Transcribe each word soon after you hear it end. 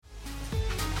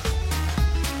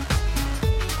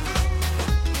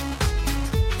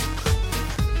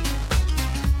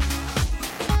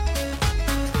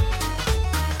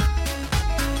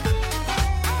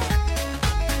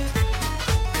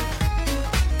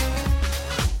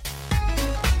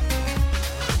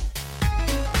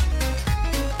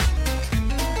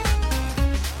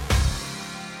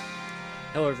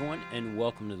everyone, and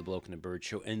welcome to the Bloke and the Bird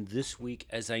Show. And this week,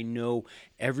 as I know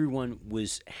everyone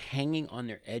was hanging on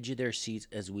their edge of their seats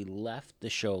as we left the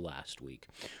show last week,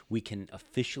 we can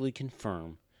officially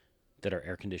confirm that our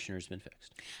air conditioner has been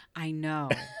fixed. I know.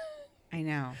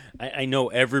 I know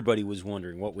everybody was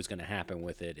wondering what was going to happen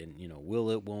with it, and, will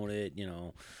it, won't it,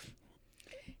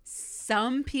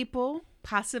 Some people,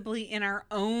 possibly in our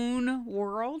own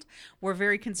world, were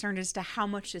very concerned as to how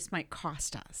much this might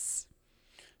cost us.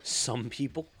 Some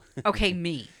people? Okay,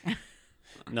 me.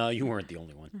 No, you weren't the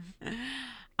only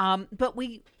one. But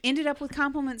we ended up with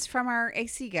compliments from our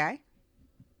AC guy.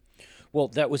 Well,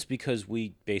 that was because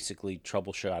we basically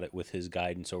troubleshot it with his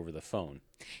guidance over the phone.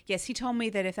 Yes, he told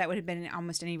me that if that would have been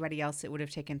almost anybody else, it would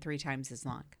have taken 3 times as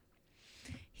long.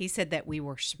 He said that we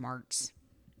were smarts.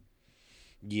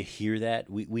 You hear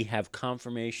that? We have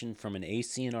confirmation from an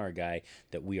AC&R guy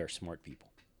that we are smart people.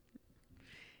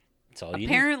 That's all you need.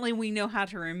 Apparently, we know how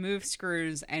to remove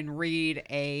screws and read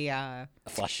a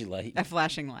flashing light. A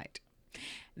flashing light.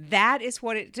 That is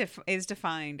what it is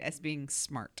defined as being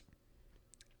smart.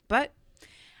 But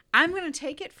I'm going to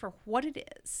take it for what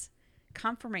it is.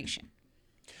 Confirmation.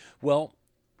 Well,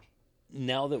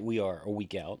 now that we are a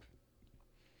week out,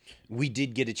 we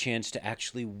did get a chance to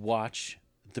actually watch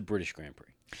the British Grand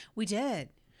Prix. We did.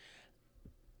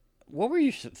 What were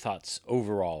your thoughts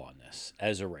overall on this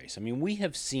as a race? I mean, we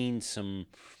have seen some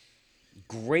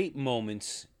great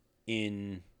moments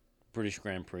in British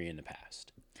Grand Prix in the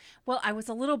past. Well, I was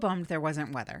a little bummed there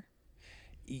wasn't weather.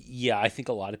 Yeah, I think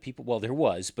a lot of people, well, there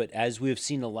was, but as we have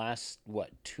seen the last,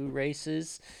 2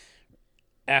 races,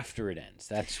 after it ends,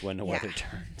 that's when the weather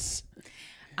turns.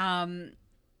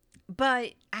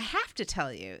 But I have to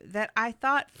tell you that I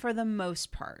thought for the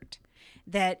most part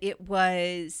that it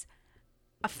was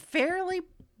a fairly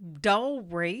dull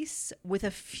race with a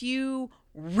few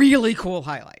really cool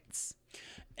highlights.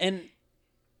 And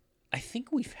I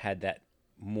think we've had that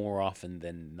more often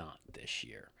than not this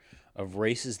year, of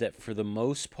races that for the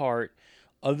most part,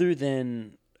 other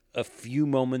than a few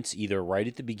moments either right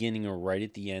at the beginning or right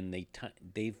at the end,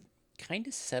 they've kind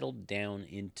of settled down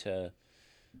into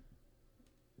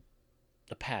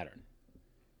a pattern,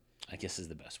 I guess is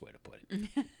the best way to put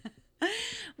it.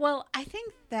 Well, I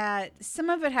think that some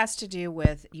of it has to do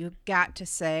with, you got to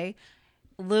say,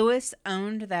 Lewis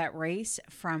owned that race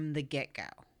from the get-go.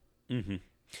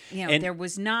 Mm-hmm. There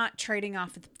was not trading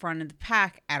off at the front of the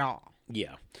pack at all.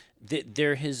 Yeah.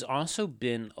 There has also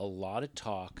been a lot of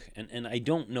talk, and I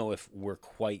don't know if we're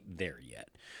quite there yet,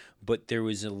 but there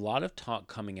was a lot of talk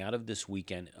coming out of this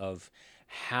weekend of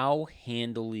how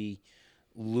handily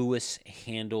Lewis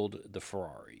handled the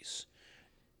Ferraris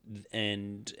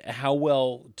and how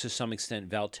well, to some extent,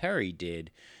 Valtteri did,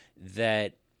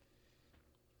 that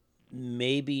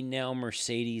maybe now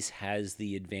Mercedes has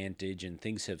the advantage and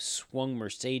things have swung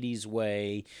Mercedes'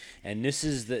 way. And this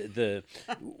is the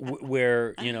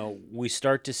where, we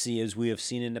start to see, as we have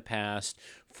seen in the past,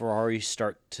 Ferrari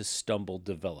start to stumble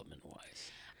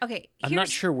development-wise. Okay. I'm not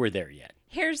sure we're there yet.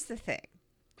 Here's the thing.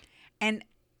 And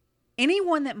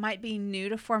anyone that might be new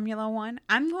to Formula One,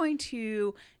 I'm going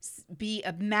to be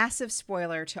a massive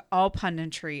spoiler to all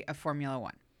punditry of Formula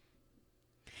One.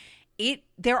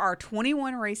 There are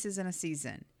 21 races in a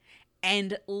season,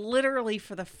 and literally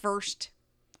for the first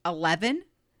 11,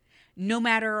 no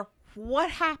matter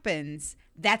what happens,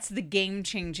 that's the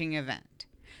game-changing event.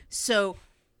 So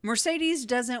Mercedes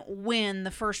doesn't win the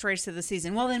first race of the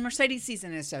season. Well, then Mercedes'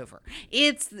 season is over.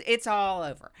 It's all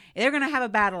over. They're going to have a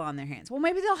battle on their hands. Well,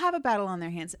 maybe they'll have a battle on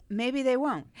their hands. Maybe they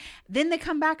won't. Then they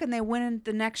come back and they win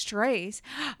the next race.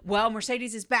 Well,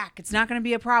 Mercedes is back. It's not going to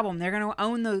be a problem. They're going to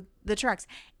own the trucks.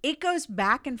 It goes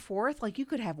back and forth like you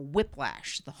could have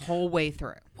whiplash the whole way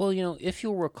through. Well, if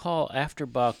you'll recall, after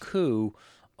Baku,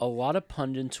 a lot of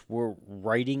pundits were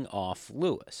writing off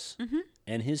Lewis. Mm-hmm.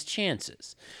 And his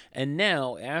chances. And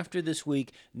now, after this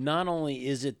week, not only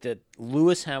is it that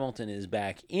Lewis Hamilton is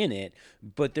back in it,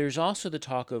 but there's also the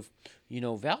talk of,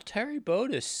 Valtteri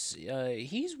Bottas,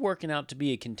 he's working out to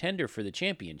be a contender for the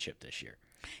championship this year.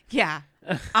 Yeah.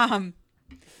 I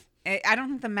don't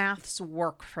think the maths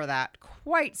work for that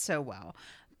quite so well.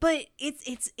 But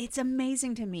it's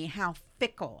amazing to me how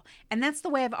fickle, and that's the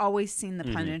way I've always seen the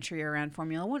punditry around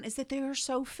Formula One, is that they are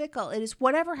so fickle. It is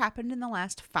whatever happened in the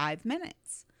last 5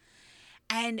 minutes.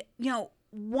 And,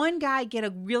 one guy get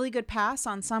a really good pass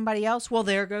on somebody else, well,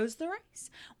 there goes the race.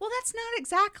 Well, that's not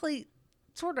exactly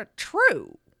sort of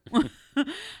true.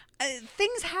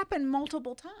 Things happen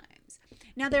multiple times.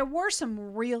 Now, there were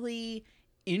some really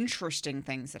interesting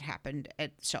things that happened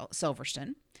at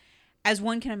Silverstone, as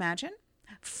one can imagine.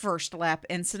 First lap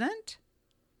incident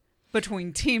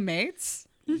between teammates.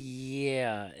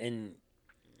 Yeah, and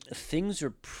things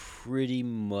are pretty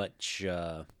much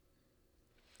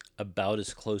about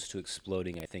as close to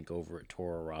exploding, I think, over at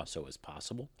Toro Rosso as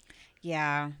possible.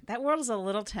 Yeah, that world is a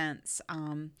little tense.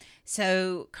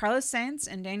 So Carlos Sainz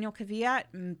and Daniel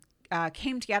Kvyat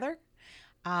came together,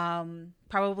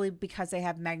 probably because they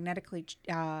have magnetically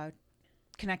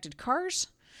connected cars,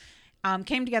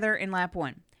 came together in lap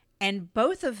 1. And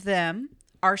both of them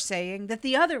are saying that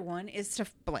the other one is to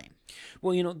blame.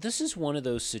 Well, this is one of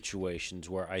those situations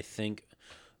where I think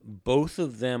both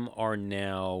of them are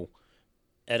now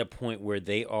at a point where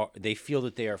they feel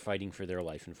that they are fighting for their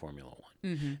life in Formula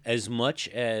One. Mm-hmm. As much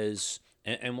as,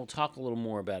 and we'll talk a little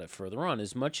more about it further on,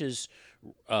 as much as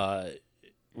the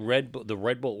Red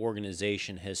Bull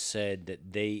organization has said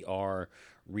that they are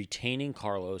retaining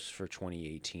Carlos for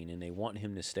 2018 and they want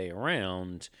him to stay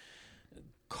around,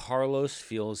 Carlos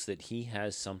feels that he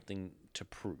has something to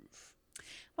prove.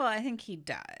 Well, I think he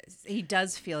does. He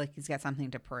does feel like he's got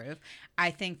something to prove.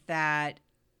 I think that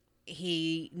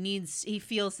he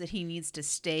feels that he needs to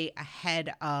stay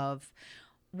ahead of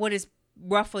what is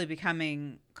roughly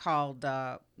becoming called,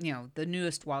 the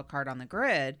newest wild card on the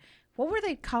grid. What were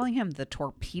they calling him? The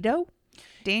torpedo?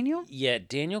 Daniel? Yeah,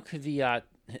 Daniel Kvyat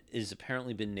has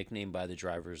apparently been nicknamed by the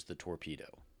drivers the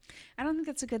torpedo. I don't think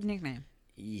that's a good nickname.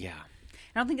 Yeah.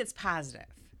 I don't think it's positive.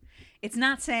 It's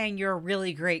not saying you're a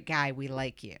really great guy, we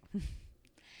like you.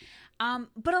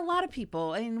 But a lot of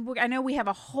people, and I know we have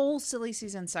a whole silly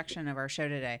season section of our show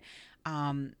today,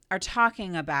 are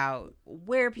talking about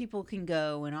where people can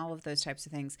go and all of those types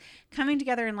of things. Coming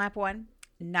together in lap 1,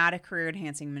 not a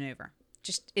career-enhancing maneuver.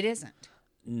 Just, it isn't.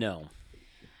 No.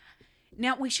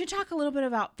 Now, we should talk a little bit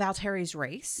about Valtteri's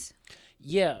race.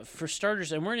 Yeah, for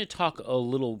starters, and we're going to talk a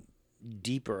little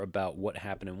deeper about what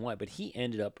happened and why, but he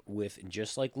ended up with,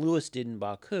 just like Lewis did in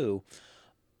Baku,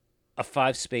 a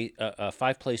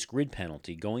five-place grid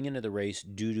penalty going into the race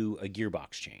due to a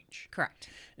gearbox change. Correct.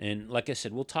 And like I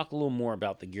said, we'll talk a little more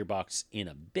about the gearbox in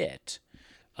a bit.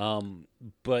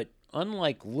 But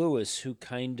unlike Lewis, who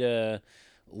kind of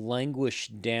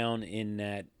languished down in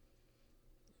that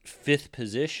 5th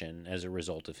position as a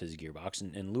result of his gearbox,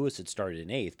 and Lewis had started in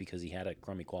 8th because he had a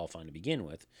crummy qualifying to begin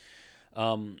with,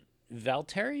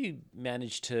 Valtteri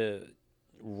managed to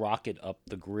rocket up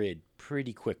the grid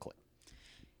pretty quickly.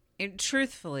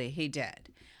 Truthfully, he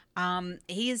did.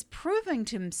 He is proving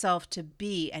to himself to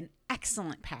be an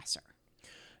excellent passer.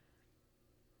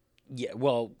 Yeah,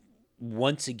 well,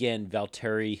 once again,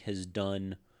 Valtteri has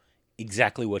done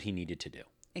exactly what he needed to do.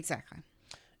 Exactly.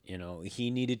 He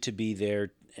needed to be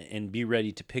there and be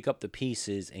ready to pick up the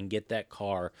pieces and get that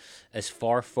car as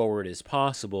far forward as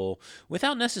possible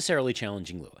without necessarily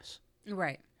challenging Lewis.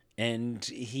 Right. And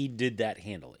he did that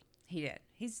handily. He did.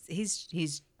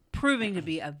 He's proving to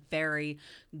be a very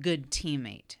good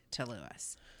teammate to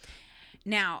Lewis.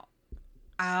 Now,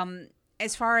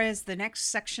 as far as the next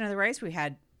section of the race, we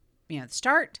had, the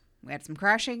start. We had some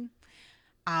crashing.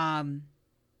 But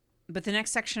the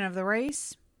next section of the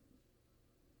race,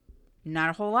 not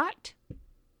a whole lot.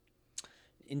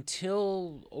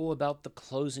 Until, about the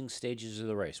closing stages of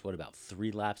the race. What, about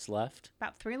 3 laps left?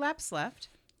 About 3 laps left.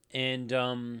 And,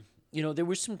 there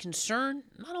was some concern,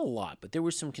 not a lot, but there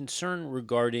was some concern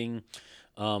regarding,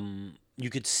 you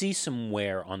could see some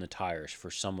wear on the tires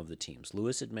for some of the teams.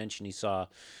 Lewis had mentioned he saw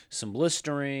some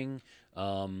blistering.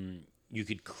 You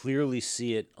could clearly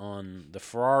see it on the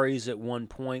Ferraris at one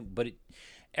point, but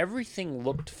everything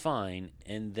looked fine,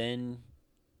 and then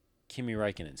Kimi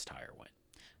Räikkönen's tire went.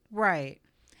 Right.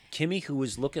 Kimi, who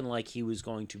was looking like he was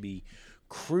going to be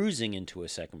cruising into a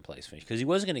second place finish, because he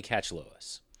wasn't going to catch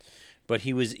Lewis, but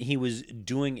he was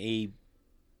doing a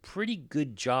pretty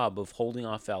good job of holding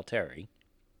off Valtteri.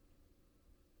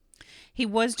 He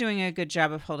was doing a good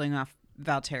job of holding off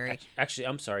Valtteri. Actually,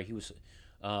 I'm sorry. He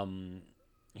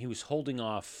was holding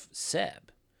off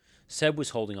Seb. Seb was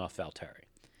holding off Valtteri.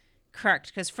 Correct,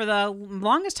 because for the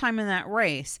longest time in that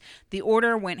race, the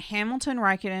order went Hamilton,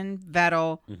 Räikkönen,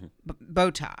 Vettel,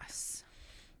 Bottas.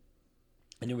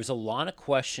 And there was a lot of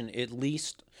question, at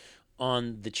least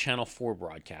on the Channel 4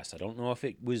 broadcast. I don't know if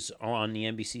it was on the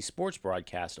NBC Sports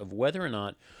broadcast, of whether or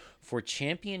not, for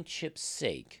championship's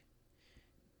sake,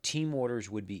 team orders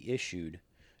would be issued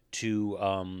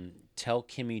to tell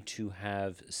Kimi to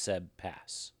have Seb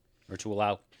pass, or to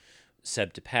allow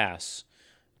Seb to pass,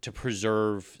 to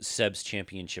preserve Seb's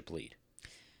championship lead.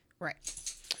 Right.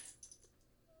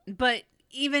 But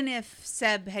even if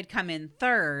Seb had come in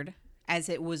third, as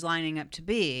it was lining up to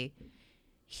be,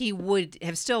 he would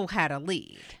have still had a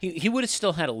lead. He would have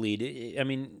still had a lead. I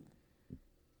mean,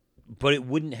 but it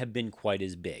wouldn't have been quite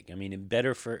as big. I mean,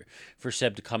 better for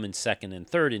Seb to come in second and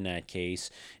third in that case.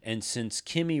 And since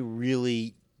Kimi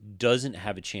really doesn't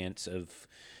have a chance of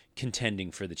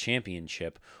contending for the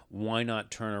championship, why not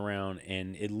turn around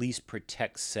and at least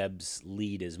protect Seb's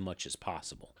lead as much as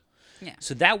possible? Yeah.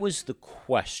 So that was the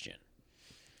question.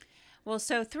 Well,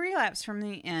 so 3 laps from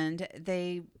the end,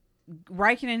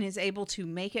 Raikkonen is able to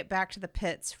make it back to the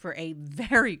pits for a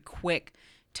very quick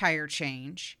tire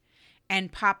change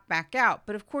and pop back out.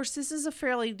 But of course, this is a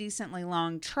fairly decently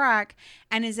long track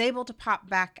and is able to pop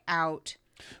back out.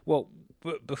 Well,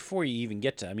 before you even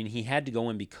get to, he had to go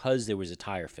in because there was a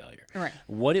tire failure. Right.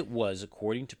 What it was,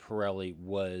 according to Pirelli,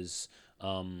 was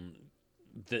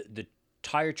the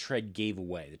tire tread gave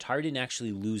away. The tire didn't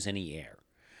actually lose any air,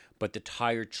 but the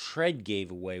tire tread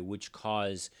gave away, which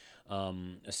caused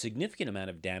a significant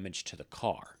amount of damage to the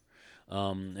car.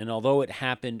 And although it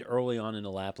happened early on in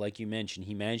the lap, like you mentioned,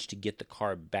 he managed to get the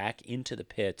car back into the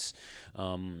pits,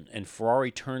 and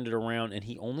Ferrari turned it around, and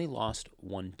he only lost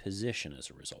 1 position as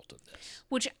a result of this.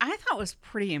 Which I thought was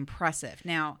pretty impressive.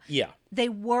 Now, yeah, they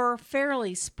were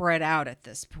fairly spread out at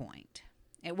this point.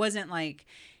 It wasn't like,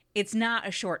 it's not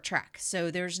a short track, so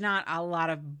there's not a lot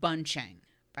of bunching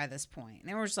by this point.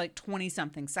 There was like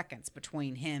 20-something seconds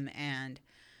between him and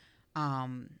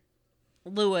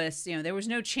Lewis. There was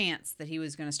no chance that he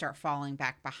was going to start falling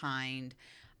back behind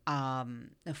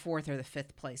the 4th or the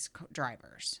 5th place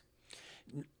drivers.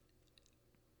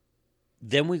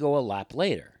 Then we go a lap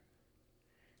later,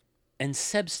 and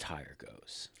Seb's tire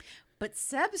goes. But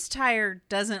Seb's tire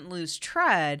doesn't lose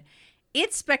tread.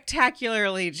 It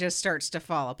spectacularly just starts to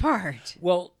fall apart.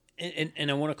 Well, and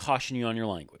I want to caution you on your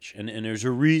language. And there's a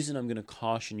reason I'm going to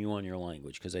caution you on your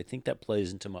language, because I think that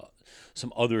plays into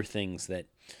some other things that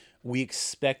we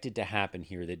expected to happen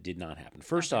here that did not happen.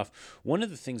 First off, one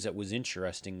of the things that was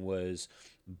interesting was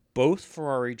both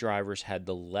Ferrari drivers had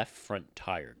the left front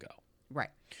tire go.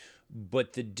 Right.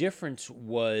 But the difference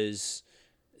was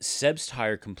Seb's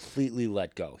tire completely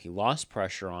let go. He lost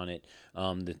pressure on it.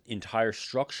 The entire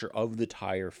structure of the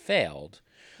tire failed.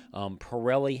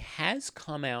 Pirelli has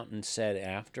come out and said,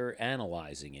 after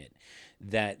analyzing it,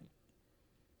 that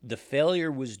the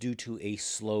failure was due to a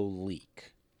slow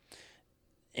leak.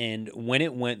 And when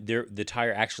it went there, the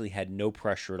tire actually had no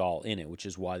pressure at all in it, which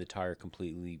is why the tire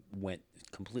completely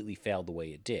failed the way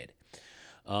it did.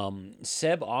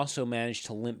 Seb also managed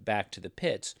to limp back to the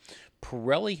pits.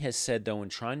 Pirelli has said, though, in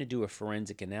trying to do a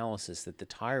forensic analysis, that the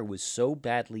tire was so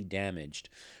badly damaged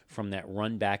from that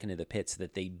run back into the pits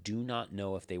that they do not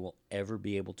know if they will ever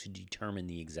be able to determine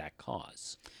the exact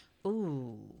cause.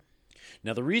 Ooh.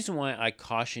 Now, the reason why I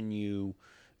caution you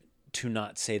to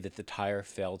not say that the tire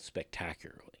failed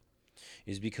spectacularly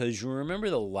is because you remember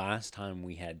the last time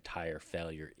we had tire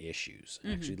failure issues,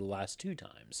 actually the last 2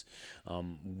 times.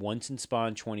 Once in Spa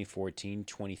in 2015,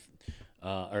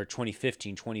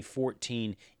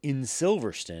 2014 in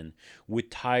Silverstone, with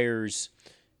tires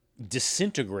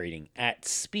disintegrating at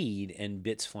speed and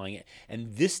bits flying.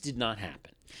 And this did not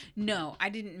happen. No, I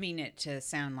didn't mean it to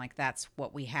sound like that's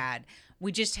what we had.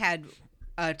 We just had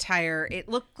a tire. It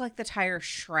looked like the tire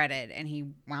shredded, and he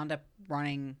wound up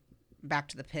running back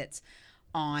to the pits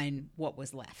on what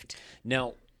was left.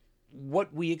 Now,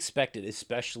 what we expected,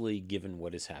 especially given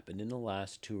what has happened in the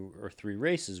last 2 or 3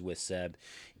 races with Seb,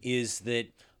 is that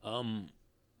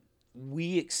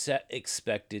we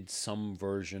expected some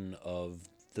version of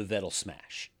the Vettel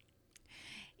smash.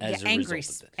 As a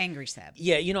result of it. Angry Seb.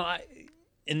 Yeah,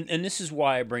 and this is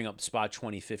why I bring up Spa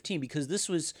 2015, because this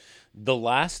was the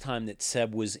last time that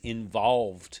Seb was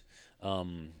involved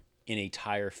in a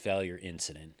tire failure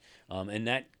incident. In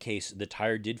that case, the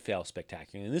tire did fail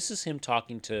spectacularly. And this is him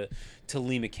talking to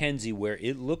Lee McKenzie, where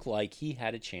it looked like he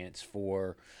had a chance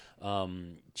for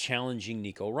challenging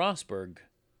Nico Rosberg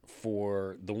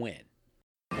for the win.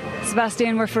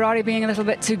 Sebastian, were Ferrari being a little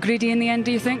bit too greedy in the end,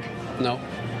 do you think? No.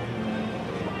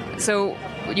 So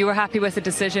you were happy with the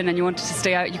decision and you wanted to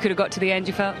stay out? You could have got to the end,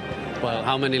 you felt? Well,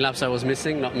 how many laps I was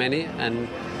missing? Not many. And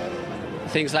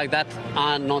things like that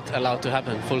are not allowed to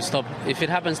happen, full stop. If it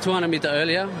happens 200 meters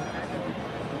earlier,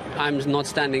 I'm not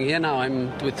standing here now.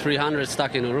 I'm with 300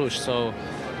 stuck in a Rouge. So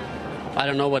I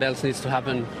don't know what else needs to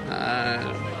happen.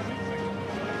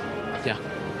 Yeah.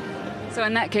 So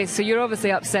in that case, so you're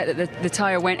obviously upset that the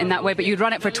tyre went in that way, but you'd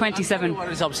run it for 27. What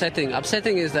is upsetting?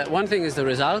 Upsetting is that one thing is the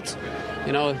result.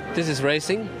 This is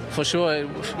racing. For sure,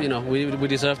 we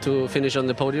deserve to finish on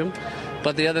the podium.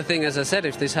 But the other thing, as I said,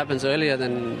 if this happens earlier,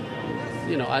 then,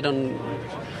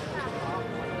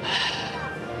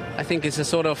 I think it's a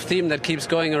sort of theme that keeps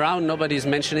going around. Nobody's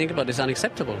mentioning it, but it's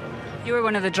unacceptable. You were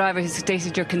one of the drivers who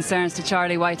stated your concerns to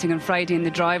Charlie Whiting on Friday in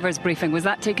the driver's briefing. Was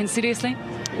that taken seriously?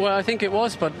 Well, I think it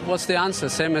was, but what's the answer?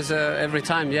 Same as every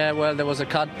time. Yeah, well, there was a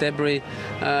cut, debris,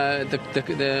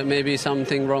 maybe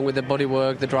something wrong with the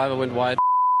bodywork, the driver went wide.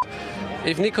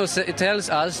 If Nico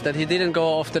tells us that he didn't go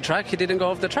off the track, he didn't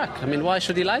go off the track. I mean, why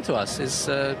should he lie to us? It's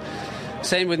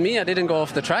same with me. I didn't go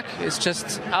off the track. It's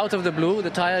just out of the blue,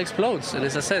 the tire explodes. And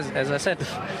as I said,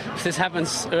 if this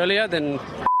happens earlier, then...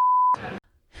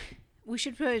 We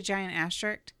should put a giant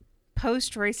asterisk.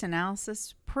 Post-race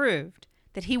analysis proved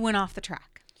that he went off the track.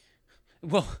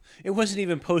 Well, it wasn't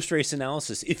even post-race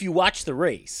analysis. If you watch the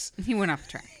race... He went off the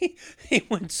track. He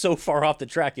went so far off the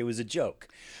track, it was a joke.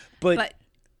 But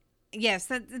yes,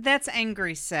 that's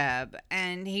angry Seb.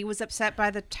 And he was upset by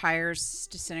the tires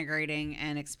disintegrating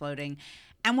and exploding.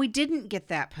 And we didn't get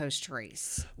that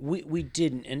post-race. We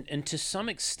didn't. And to some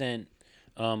extent,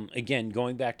 again,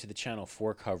 going back to the Channel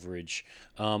 4 coverage,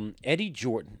 Eddie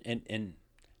Jordan, and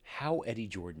how Eddie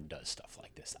Jordan does stuff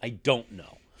like this, I don't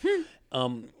know.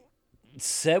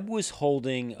 Seb was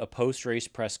holding a post-race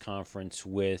press conference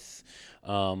with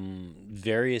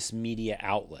various media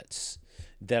outlets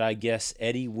that I guess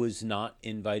Eddie was not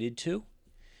invited to.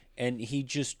 And he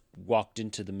just walked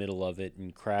into the middle of it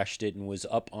and crashed it and was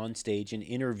up on stage and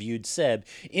interviewed Seb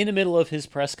in the middle of his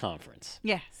press conference.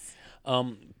 Yes.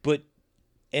 But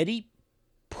Eddie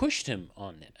pushed him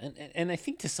on it. And I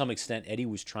think to some extent Eddie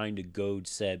was trying to goad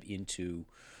Seb into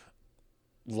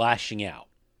lashing out,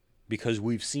 because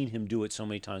we've seen him do it so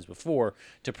many times before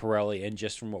to Pirelli, and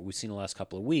just from what we've seen the last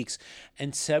couple of weeks.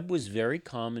 And Seb was very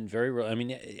calm and very... I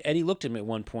mean, Eddie looked at him at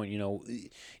one point,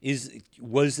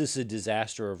 was this a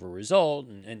disaster of a result?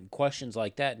 And questions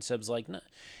like that. And Seb's like, no,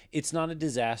 it's not a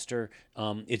disaster.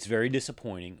 It's very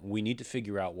disappointing. We need to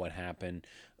figure out what happened.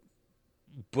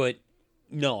 But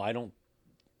no, I don't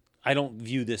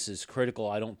view this as critical.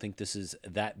 I don't think this is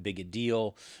that big a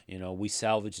deal. We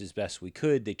salvaged as best we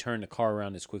could. They turned the car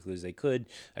around as quickly as they could.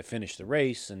 I finished the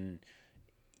race. And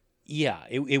yeah,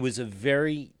 it was a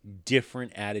very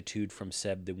different attitude from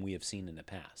Seb than we have seen in the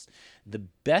past. The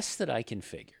best that I can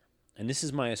figure, and this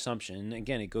is my assumption, and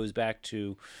again, it goes back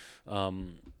to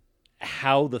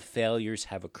how the failures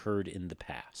have occurred in the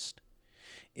past,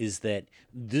 is that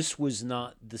this was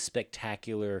not the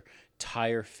spectacular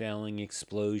tire failing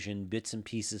explosion, bits and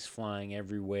pieces flying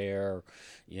everywhere,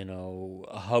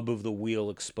 a hub of the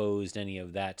wheel exposed, any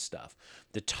of that stuff.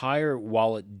 The tire,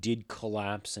 while it did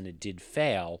collapse and it did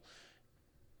fail,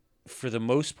 for the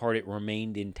most part, it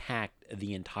remained intact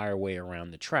the entire way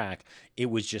around the track. It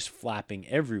was just flapping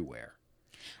everywhere.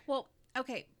 Well,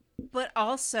 okay, but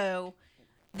also...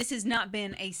 this has not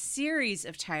been a series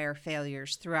of tire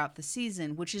failures throughout the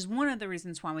season, which is one of the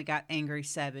reasons why we got Angry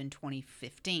Seb in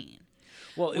 2015.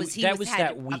 Well, that was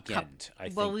that weekend, I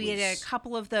think. Well, we had a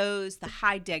couple of those. The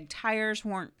high-deg tires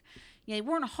weren't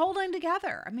holding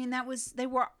together. I mean, they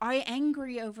were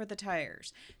angry over the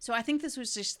tires. So I think this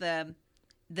was just the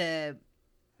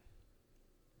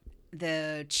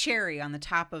cherry on the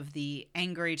top of the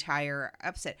angry tire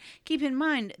upset. Keep in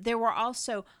mind, there were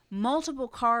also multiple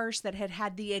cars that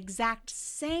had the exact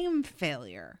same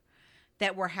failure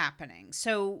that were happening.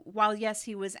 So while, yes,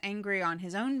 he was angry on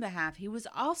his own behalf, he was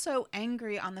also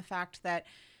angry on the fact that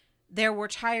there were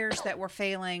tires that were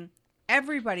failing.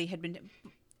 Everybody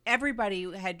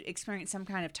had experienced some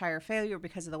kind of tire failure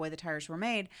because of the way the tires were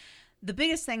made. The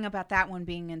biggest thing about that one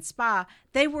being in Spa,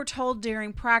 they were told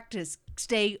during practice,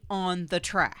 stay on the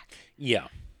track. Yeah.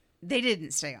 They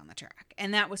didn't stay on the track,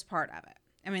 and that was part of it.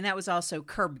 I mean, that was also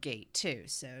curb gate, too,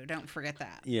 so don't forget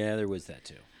that. Yeah, there was that,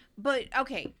 too. But,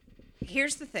 okay,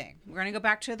 here's the thing. We're going to go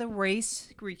back to the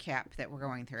race recap that we're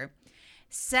going through.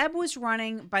 Seb was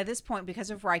running, by this point,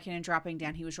 because of Raikkonen dropping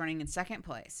down, he was running in second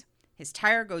place. His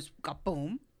tire goes,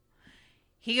 boom.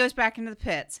 He goes back into the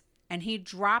pits, and he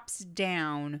drops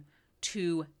down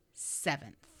to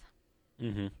 7th.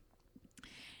 Mm-hmm.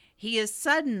 He is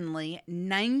suddenly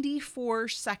 94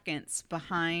 seconds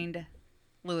behind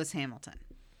Lewis Hamilton.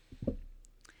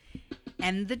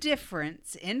 And the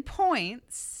difference in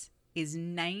points is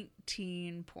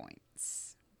 19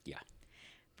 points. Yeah.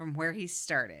 From where he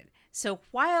started. So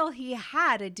while he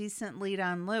had a decent lead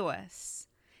on Lewis,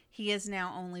 he is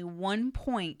now only 1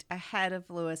 point ahead of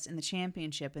Lewis in the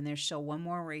championship, and there's still one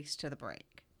more race to the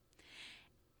break.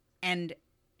 And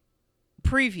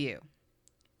preview,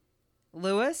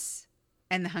 Lewis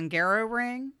and the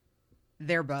Hungaroring,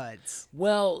 they're buds.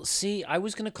 Well, see, I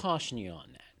was going to caution you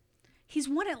on that. He's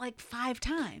won it like 5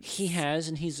 times. He has,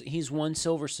 and he's won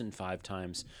Silverstone 5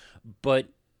 times. But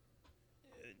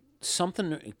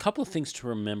a couple of things to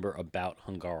remember about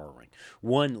Hungaroring.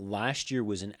 One, last year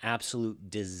was an absolute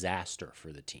disaster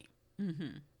for the team.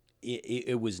 Mm-hmm.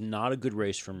 it was not a good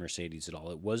race for Mercedes at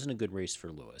all. It wasn't a good race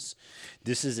for Lewis.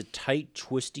 This is a tight,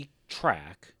 twisty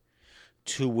track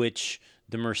to which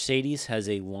the Mercedes has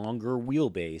a longer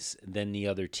wheelbase than the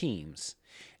other teams.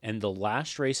 And the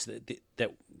last race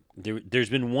there's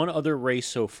been one other race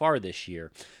so far this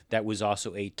year that was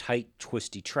also a tight,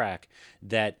 twisty track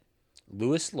that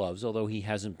Lewis loves, although he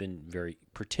hasn't been very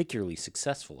particularly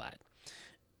successful at.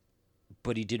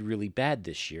 But he did really bad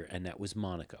this year, and that was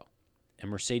Monaco. And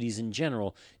Mercedes in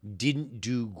general didn't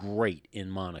do great in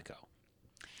Monaco.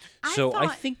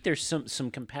 I think there's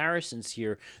some comparisons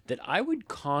here that I would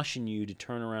caution you to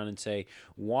turn around and say,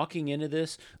 walking into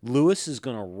this, Lewis is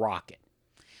going to rock it.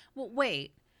 Well,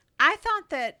 wait. I thought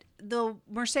that the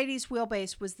Mercedes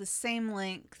wheelbase was the same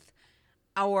length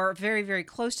or very, very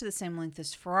close to the same length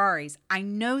as Ferrari's. I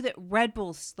know that Red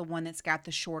Bull's the one that's got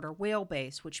the shorter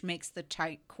wheelbase, which makes the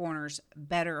tight corners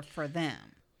better for them.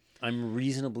 I'm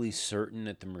reasonably certain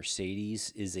that the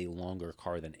Mercedes is a longer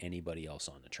car than anybody else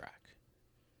on the track.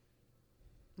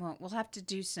 Well, we'll have to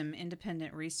do some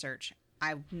independent research.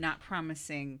 I'm not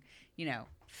promising,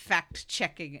 fact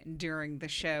checking during the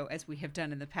show as we have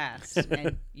done in the past,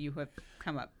 and you have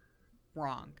come up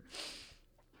wrong.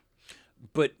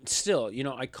 But still,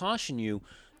 I caution you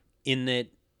in that,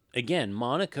 again,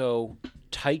 Monaco,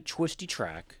 tight, twisty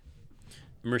track,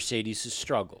 Mercedes has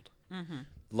struggled. Mm-hmm.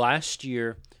 Last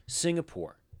year,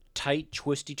 Singapore, tight,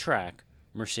 twisty track,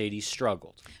 Mercedes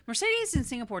struggled. Mercedes and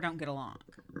Singapore don't get along.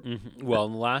 Mm-hmm. Well,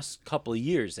 in the last couple of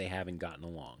years, they haven't gotten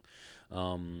along.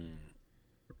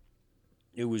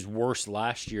 It was worse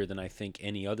last year than I think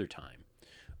any other time.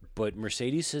 But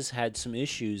Mercedes has had some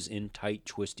issues in tight,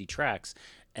 twisty tracks,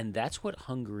 and that's what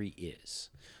Hungary is.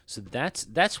 So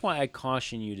that's why I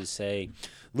caution you to say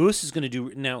Lewis is going to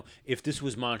do. Now, if this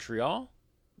was Montreal,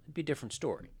 it'd be a different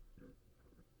story.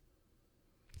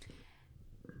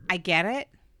 I get it.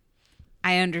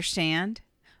 I understand.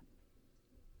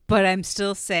 But I'm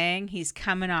still saying he's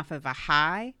coming off of a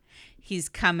high. He's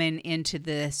coming into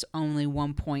this only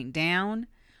 1 point down.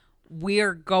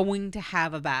 We're going to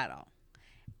have a battle.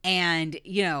 And,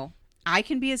 I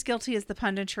can be as guilty as the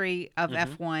punditry of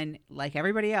F1 like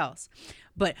everybody else.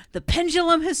 But the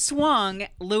pendulum has swung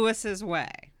Lewis's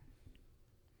way.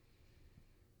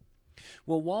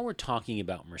 Well, while we're talking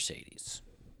about Mercedes,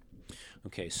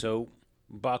 okay, so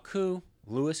Baku,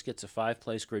 Lewis gets a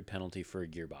 5-place grid penalty for a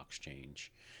gearbox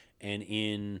change. And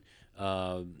in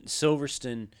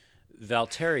Silverstone,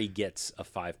 Valtteri gets a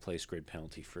 5-place grid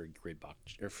penalty for a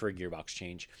gearbox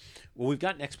change. Well, we've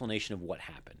got an explanation of what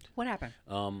happened. What happened?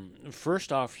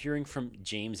 First off, hearing from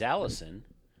James Allison,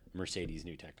 Mercedes'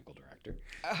 new technical director.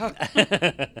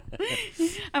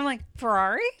 I'm like,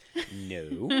 Ferrari?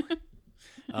 No.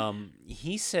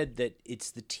 He said that it's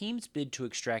the team's bid to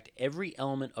extract every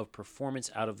element of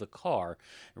performance out of the car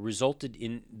and resulted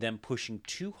in them pushing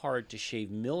too hard to shave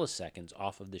milliseconds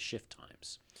off of the shift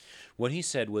times. What he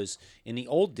said was, in the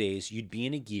old days, you'd be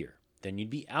in a gear, then you'd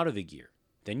be out of a gear,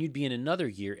 then you'd be in another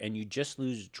gear, and you'd just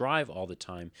lose drive all the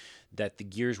time that the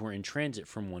gears were in transit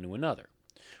from one to another.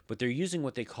 But they're using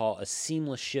what they call a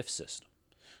seamless shift system.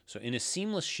 So in a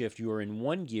seamless shift, you are in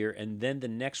one gear, and then the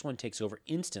next one takes over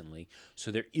instantly,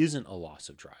 so there isn't a loss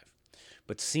of drive.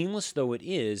 But seamless though it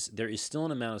is, there is still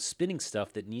an amount of spinning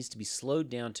stuff that needs to be slowed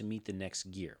down to meet the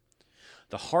next gear.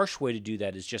 The harsh way to do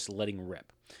that is just letting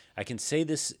rip. I can say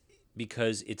this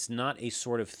because it's not a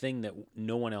sort of thing that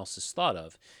no one else has thought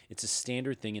of. It's a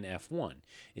standard thing in F1.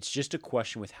 It's just a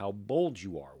question with how bold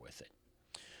you are with it.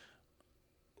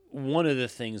 One of the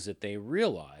things that they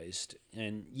realized,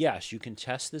 and yes, you can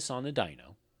test this on a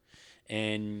dyno,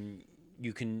 and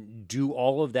you can do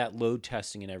all of that load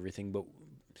testing and everything,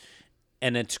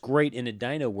 and it's great in a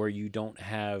dyno where you don't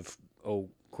have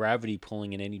gravity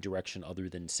pulling in any direction other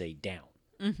than, say, down.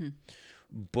 Mm-hmm.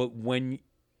 But when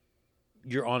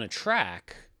you're on a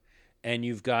track and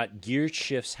you've got gear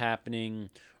shifts happening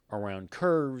around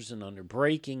curves and under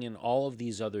braking and all of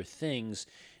these other things,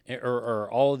 or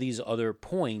all of these other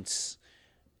points,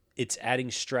 it's adding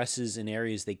stresses in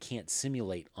areas they can't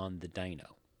simulate on the dyno.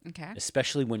 Okay.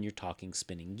 Especially when you're talking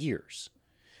spinning gears.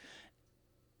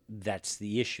 That's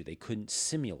the issue. They couldn't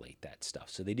simulate that stuff.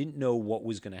 So they didn't know what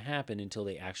was going to happen until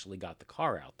they actually got the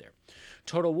car out there.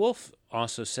 Toto Wolff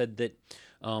also said that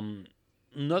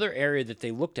another area that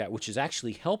they looked at, which has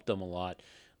actually helped them a lot,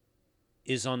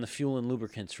 is on the fuel and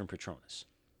lubricants from Petronas.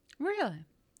 Really?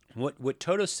 What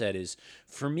Toto said is,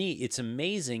 for me, it's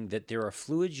amazing that there are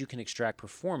fluids you can extract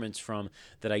performance from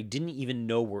that I didn't even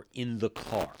know were in the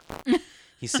car.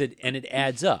 He said, and it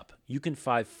adds up. You can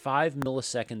find 5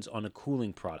 milliseconds on a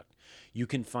cooling product. You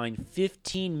can find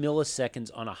 15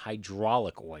 milliseconds on a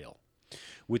hydraulic oil.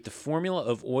 With the formula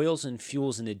of oils and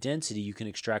fuels and the density, you can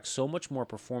extract so much more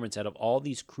performance out of all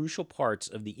these crucial parts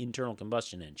of the internal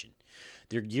combustion engine.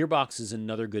 Their gearbox is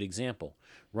another good example.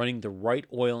 Running the right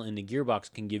oil in the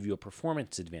gearbox can give you a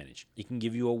performance advantage. It can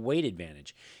give you a weight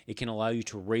advantage. It can allow you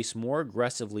to race more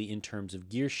aggressively in terms of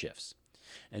gear shifts.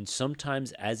 And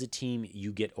sometimes as a team,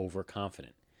 you get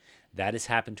overconfident. That has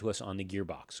happened to us on the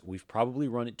gearbox. We've probably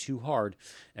run it too hard,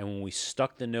 and when we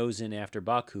stuck the nose in after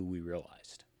Baku, we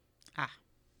realized.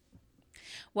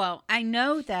 Well, I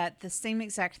know that the same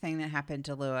exact thing that happened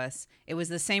to Lewis, it was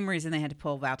the same reason they had to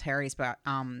pull Valtteri's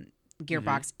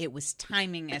gearbox. It was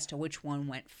timing as to which one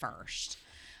went first.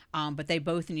 But they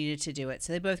both needed to do it.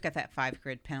 So they both got that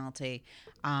 5-grid penalty.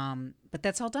 But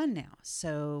that's all done now.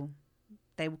 So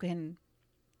they can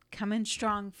come in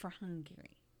strong for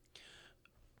Hungary.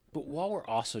 But while we're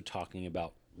also talking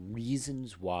about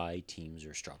reasons why teams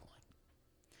are struggling,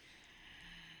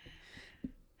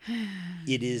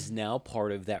 it is now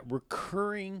part of that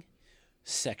recurring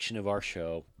section of our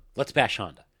show, Let's Bash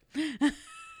Honda. I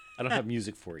don't have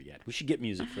music for it yet. We should get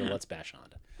music for Let's Bash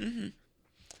Honda. Mm-hmm.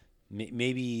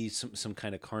 Maybe some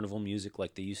kind of carnival music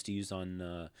like they used to use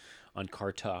on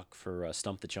Car Talk for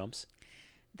Stump the Chumps.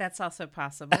 That's also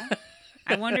possible.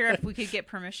 I wonder if we could get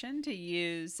permission to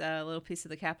use a little piece of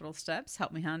the Capitol Steps,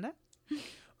 Help Me Honda.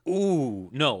 Ooh,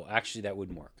 no, actually that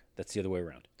wouldn't work. That's the other way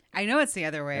around. I know it's the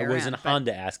other way around. It wasn't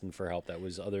Honda asking for help. That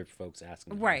was other folks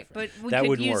asking for right, help. But we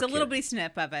could use a little bitty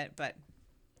snip of it. But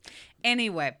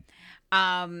anyway,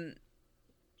 so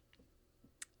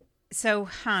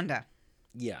Honda.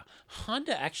 Yeah,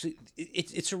 Honda actually,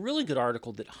 it's a really good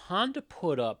article that Honda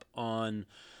put up on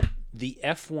the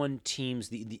F1 teams,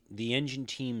 the engine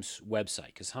team's website,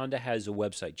 because Honda has a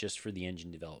website just for the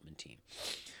engine development team.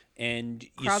 And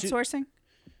crowdsourcing?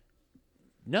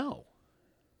 No.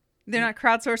 They're not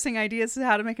crowdsourcing ideas of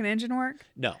how to make an engine work?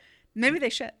 No. Maybe they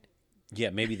should. Yeah,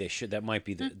 maybe they should. That might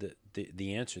be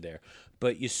the answer there.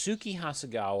 But Yasuki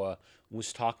Hasegawa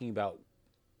was talking about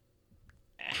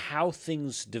how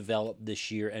things developed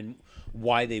this year and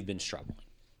why they've been struggling.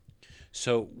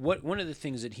 So one of the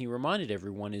things that he reminded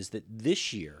everyone is that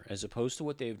this year, as opposed to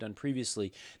what they've done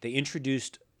previously, they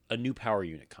introduced a new power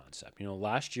unit concept.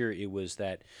 Last year it was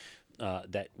that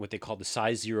what they called the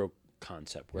size zero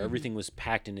concept, where everything was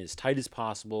packed in as tight as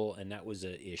possible, and that was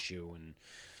an issue, and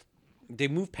they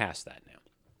moved past that now.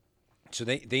 So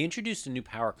they introduced a new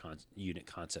power unit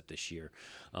concept this year.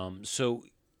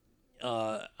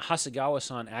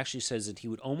 Hasegawa-san actually says that he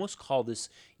would almost call this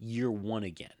year one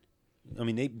again. I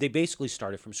mean, they basically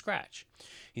started from scratch.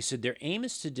 He said their aim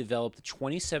is to develop the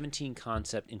 2017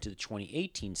 concept into the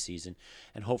 2018 season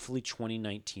and hopefully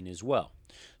 2019 as well.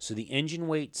 So the engine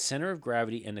weight, center of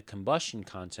gravity, and the combustion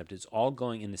concept is all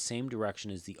going in the same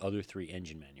direction as the other three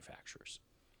engine manufacturers.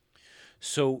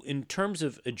 So in terms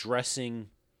of addressing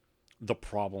the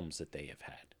problems that they have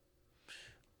had,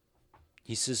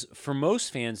 he says, for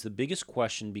most fans, the biggest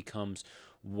question becomes,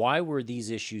 why were these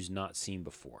issues not seen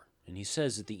before? And he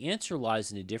says that the answer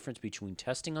lies in the difference between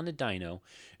testing on the dyno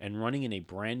and running in a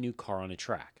brand new car on a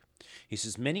track. He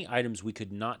says many items we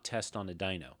could not test on a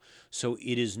dyno, so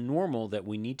it is normal that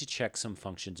we need to check some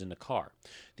functions in the car.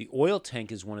 The oil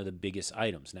tank is one of the biggest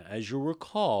items. Now, as you'll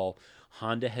recall,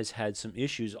 Honda has had some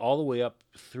issues all the way up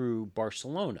through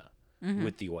Barcelona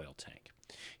with the oil tank.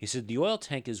 He said the oil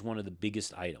tank is one of the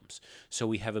biggest items. So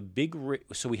we have a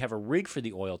rig for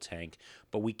the oil tank,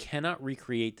 but we cannot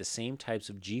recreate the same types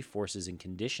of G-forces and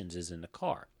conditions as in the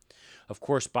car. Of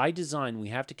course, by design, we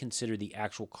have to consider the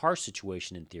actual car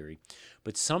situation in theory,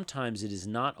 but sometimes it is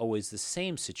not always the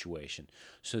same situation.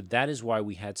 So that is why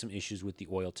we had some issues with the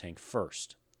oil tank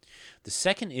first. The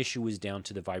second issue is down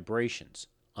to the vibrations.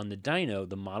 On the dyno,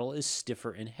 the model is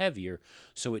stiffer and heavier,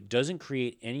 so it doesn't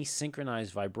create any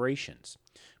synchronized vibrations.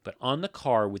 But on the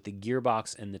car, with the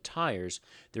gearbox and the tires,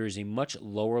 there is a much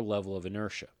lower level of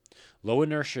inertia. Low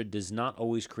inertia does not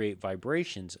always create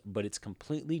vibrations, but it's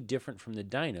completely different from the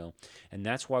dyno, and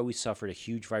that's why we suffered a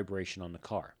huge vibration on the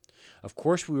car. Of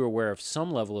course, we were aware of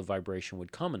some level of vibration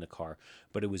would come in the car,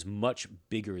 but it was much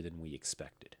bigger than we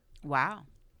expected. Wow.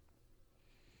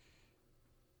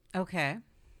 Okay.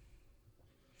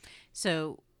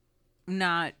 So,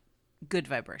 not good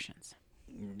vibrations.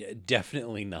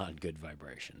 Definitely not good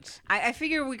vibrations. I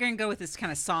figure we're going to go with this kind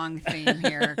of song theme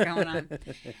here going on.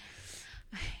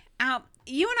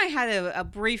 You and I had a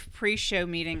brief pre-show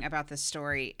meeting about this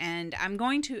story, and I'm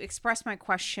going to express my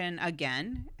question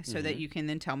again so that you can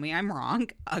then tell me I'm wrong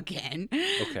again.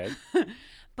 Okay.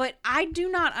 But I do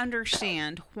not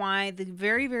understand why the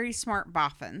very, very smart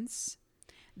boffins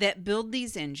that build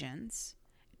these engines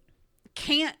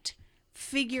can't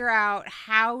figure out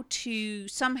how to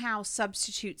somehow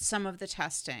substitute some of the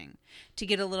testing to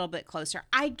get a little bit closer.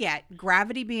 I get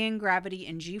gravity being gravity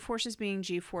and G-forces being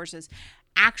G-forces.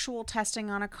 Actual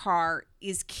testing on a car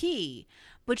is key.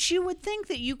 But you would think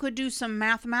that you could do some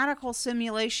mathematical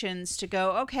simulations to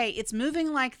go, okay, it's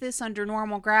moving like this under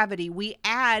normal gravity. We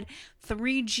add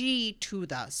 3G to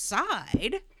the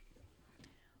side.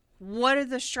 What are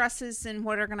the stresses and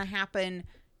what are going to happen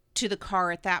to the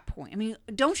car at that point? I mean,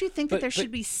 don't you think that there should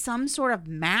be some sort of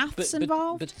maths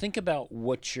involved? But think about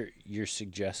what you're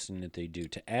suggesting that they do.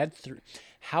 To add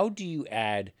how do you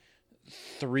add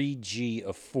 3G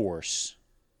of force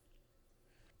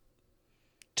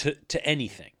to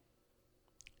anything?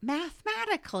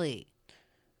 Mathematically.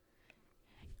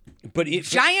 But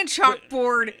giant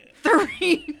chalkboard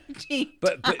 3D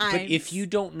but if you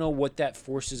don't know what that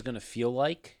force is going to feel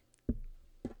like,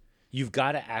 you've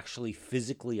got to actually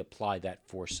physically apply that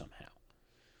force somehow.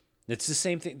 It's the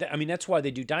same thing. I mean, that's why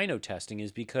they do dyno testing,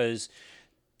 is because,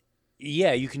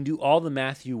 yeah, you can do all the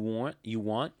math you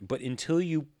want, but until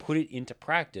you put it into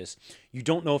practice, you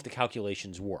don't know if the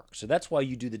calculations work. So that's why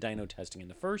you do the dyno testing in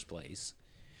the first place,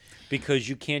 because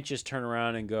you can't just turn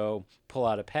around and go pull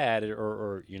out a pad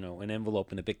or an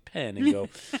envelope and a big pen and go,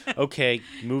 okay,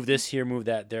 move this here, move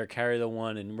that there, carry the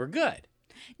one, and we're good.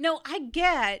 No, I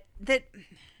get that.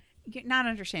 You're not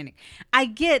understanding. I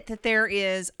get that there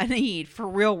is a need for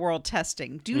real world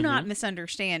testing. Do not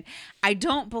misunderstand. I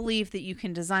don't believe that you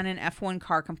can design an F1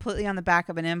 car completely on the back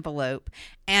of an envelope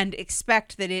and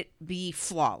expect that it be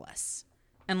flawless,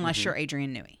 unless you're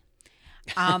Adrian Newey.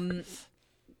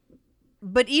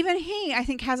 But even he, I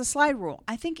think, has a slide rule.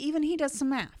 I think even he does some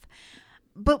math.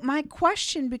 But my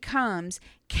question becomes,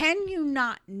 can you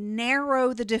not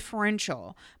narrow the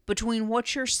differential between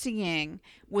what you're seeing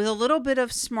with a little bit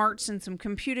of smarts and some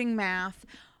computing math,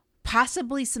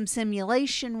 possibly some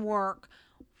simulation work?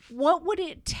 What would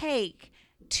it take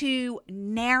to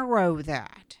narrow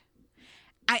that?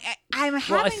 I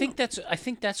think that's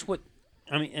what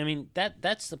I mean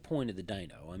that's the point of the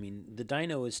dyno. I mean, the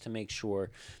dyno is to make sure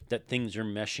that things are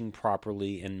meshing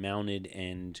properly and mounted,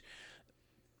 and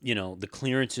the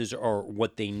clearances are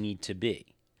what they need to be.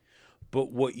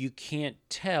 But what you can't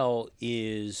tell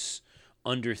is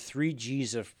under 3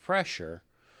 Gs of pressure,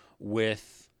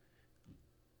 with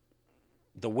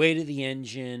the weight of the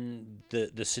engine,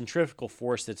 the centrifugal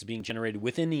force that's being generated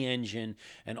within the engine,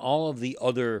 and all of the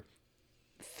other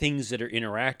things that are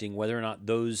interacting, whether or not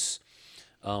those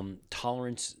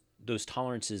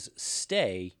tolerances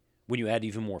stay when you add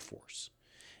even more force.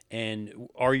 And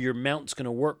are your mounts going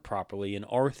to work properly? And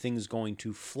are things going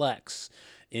to flex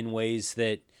in ways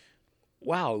that,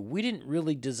 wow, we didn't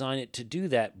really design it to do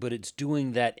that, but it's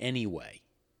doing that anyway?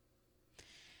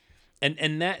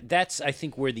 And that's, I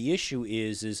think, where the issue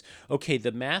is, okay,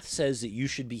 the math says that you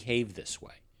should behave this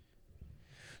way.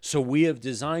 So we have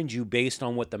designed you based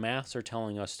on what the maths are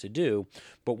telling us to do.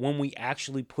 But when we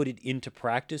actually put it into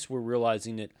practice, we're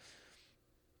realizing that,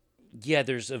 yeah,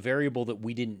 there's a variable that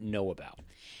we didn't know about.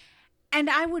 And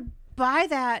I would buy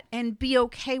that and be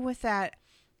okay with that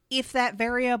if that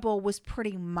variable was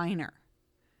pretty minor.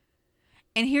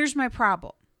 And here's my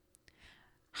problem.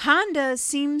 Honda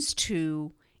seems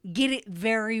to get it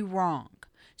very wrong.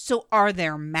 So are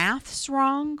their maths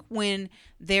wrong when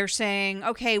they're saying,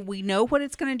 okay, we know what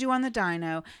it's going to do on the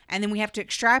dyno, and then we have to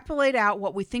extrapolate out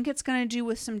what we think it's going to do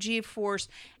with some G-force,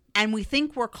 and we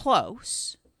think we're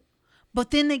close,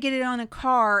 but then they get it on a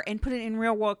car and put it in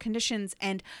real world conditions,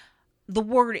 and the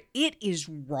word "it is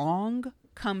wrong"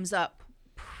 comes up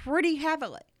pretty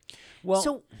heavily. Well,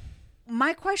 so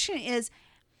my question is,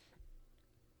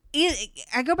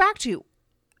 I go back to,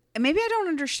 maybe I don't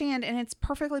understand, and it's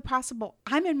perfectly possible.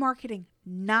 I'm in marketing,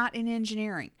 not in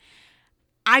engineering.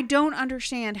 I don't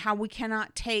understand how we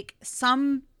cannot take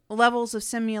some levels of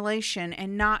simulation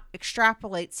and not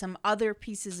extrapolate some other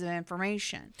pieces of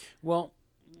information. Well,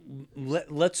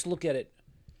 let's look at it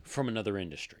from another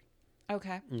industry.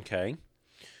 Okay.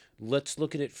 Let's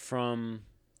look at it from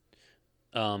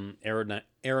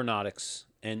aeronautics,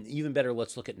 and even better,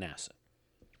 let's look at NASA,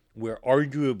 where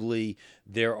arguably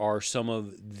there are some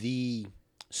of the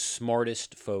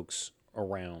smartest folks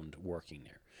around working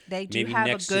there. They do have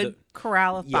a good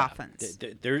corral of boffins.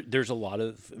 There's a lot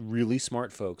of really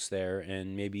smart folks there,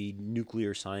 and maybe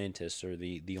nuclear scientists are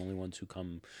the only ones who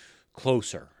come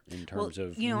closer in terms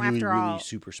of really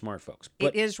super smart folks.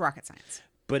 But it is rocket science.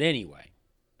 But anyway,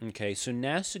 okay, so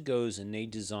NASA goes and they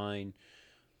design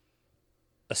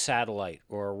a satellite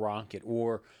or a rocket,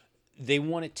 or they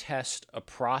want to test a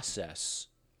process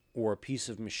or a piece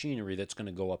of machinery that's going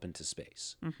to go up into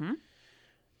space. Mm-hmm.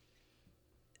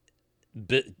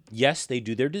 But yes, they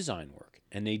do their design work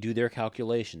and they do their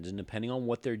calculations. And depending on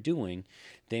what they're doing,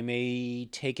 they may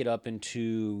take it up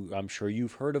into, I'm sure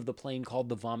you've heard of the plane called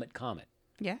the Vomit Comet,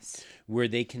 Yes. where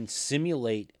they can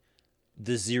simulate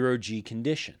the zero-G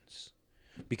conditions.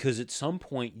 Because at some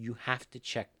point, you have to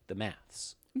check the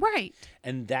maths. Right.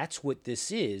 And that's what this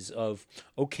is of,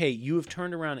 okay, you have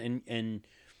turned around and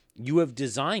you have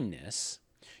designed this.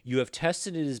 You have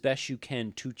tested it as best you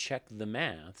can to check the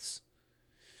maths.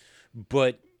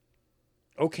 But,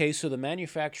 okay, so the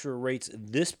manufacturer rates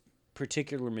this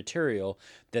particular material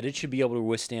that it should be able to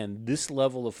withstand this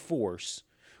level of force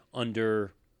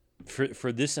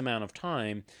for this amount of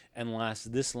time and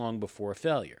last this long before a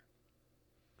failure.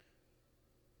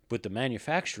 But the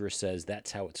manufacturer says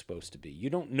that's how it's supposed to be. You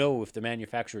don't know if the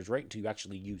manufacturer is right until you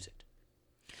actually use it.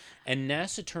 And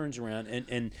NASA turns around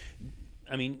and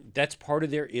I mean, that's part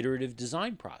of their iterative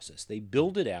design process. They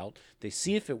build it out, they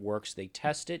see if it works, they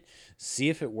test it, see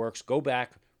if it works, go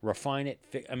back, refine it.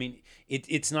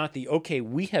 It's not okay,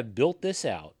 we have built this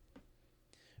out.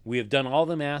 We have done all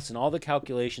the maths and all the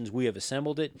calculations. We have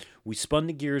assembled it. We spun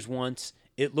the gears once.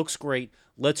 It looks great.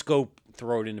 Let's go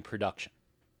throw it into production.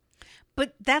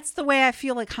 But that's the way I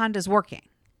feel like Honda's working.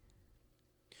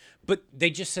 But they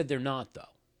just said they're not, though.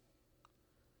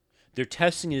 They're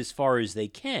testing it as far as they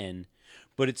can,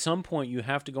 but at some point you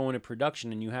have to go into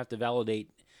production and you have to validate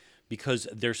because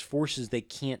there's forces they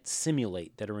can't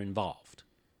simulate that are involved.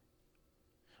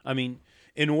 I mean,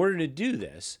 in order to do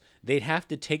this, they'd have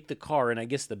to take the car, and I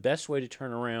guess the best way to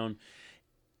turn around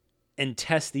and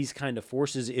test these kind of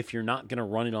forces if you're not going to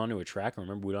run it onto a track.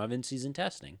 Remember, we don't have in-season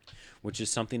testing, which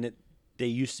is something that they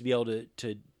used to be able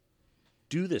to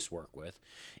do this work with,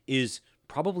 is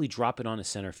probably drop it on a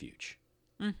centrifuge.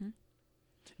 Mm-hmm.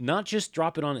 Not just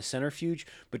drop it on a centrifuge,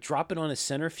 but drop it on a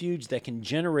centrifuge that can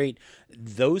generate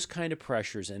those kind of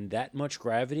pressures and that much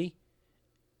gravity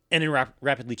and then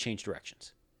rapidly change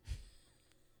directions.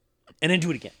 And then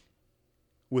do it again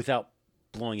without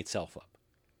blowing itself up.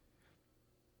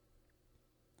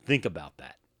 Think about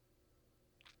that.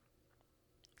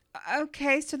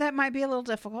 Okay, so that might be a little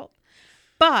difficult.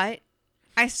 But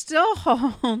I still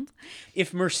hold.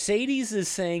 If Mercedes is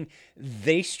saying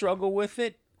they struggle with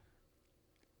it,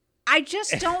 I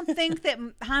just don't think that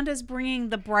Honda's bringing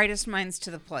the brightest minds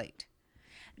to the plate.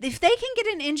 If they can get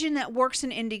an engine that works in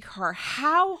IndyCar,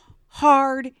 how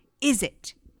hard is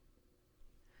it?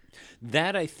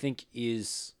 that I think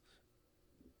is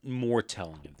more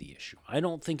telling of the issue. I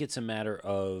don't think it's a matter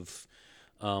of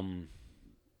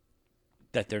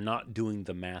that they're not doing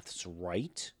the maths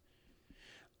right.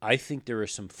 I think there are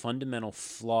some fundamental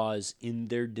flaws in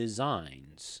their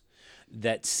designs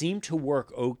that seem to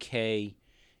work okay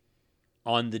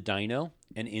on the dyno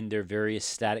and in their various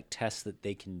static tests that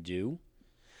they can do,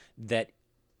 that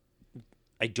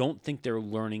I don't think they're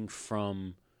learning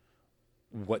from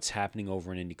what's happening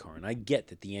over in IndyCar. And I get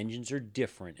that the engines are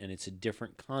different and it's a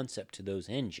different concept to those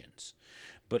engines.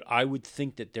 But I would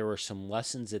think that there are some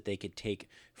lessons that they could take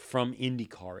from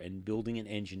IndyCar and building an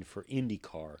engine for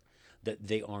IndyCar that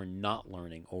they are not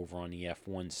learning over on the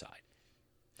F1 side.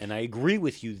 And I agree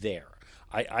with you there.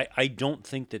 I don't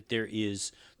think that there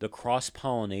is the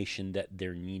cross-pollination that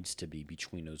there needs to be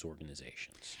between those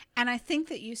organizations. And I think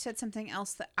that you said something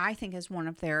else that I think is one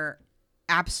of their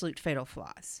absolute fatal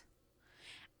flaws.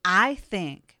 I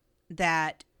think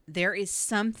that there is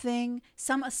some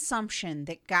assumption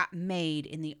that got made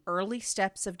in the early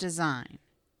steps of design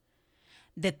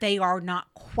that they are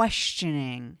not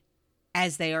questioning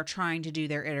as they are trying to do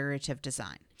their iterative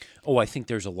design. Oh, I think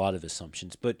there's a lot of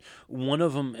assumptions, but one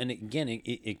of them, and again,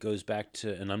 it goes back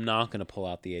to, and I'm not going to pull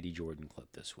out the Eddie Jordan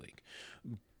clip this week,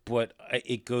 but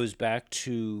it goes back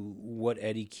to what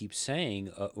Eddie keeps saying,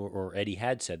 or Eddie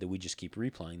had said, that we just keep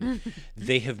replaying.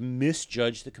 They have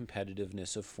misjudged the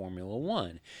competitiveness of Formula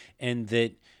One, and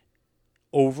that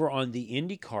over on the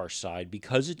IndyCar side,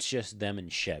 because it's just them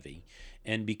and Chevy,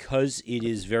 and because it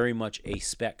is very much a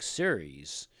spec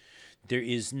series, there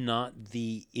is not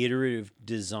the iterative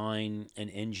design and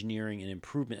engineering and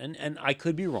improvement. And I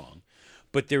could be wrong,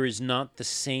 but there is not the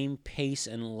same pace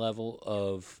and level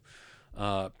of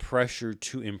pressure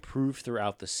to improve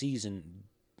throughout the season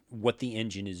what the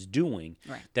engine is doing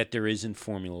that there is in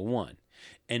Formula One.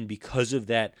 And because of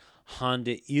that,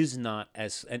 Honda is not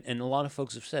as, and a lot of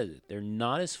folks have said it, they're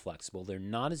not as flexible, they're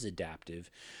not as adaptive,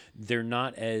 they're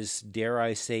not as, dare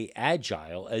I say,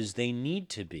 agile as they need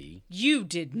to be. You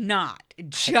did not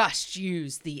just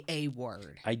use the A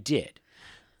word. I did.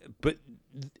 But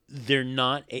they're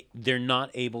not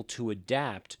able to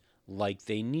adapt like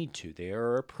they need to. They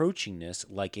are approaching this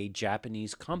like a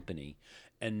Japanese company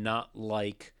and not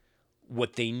like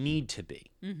what they need to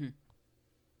be. Mm-hmm.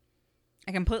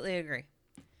 I completely agree.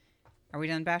 Are we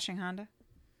done bashing Honda?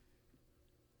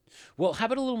 Well, how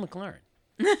about a little McLaren?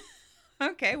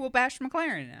 Okay, we'll bash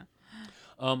McLaren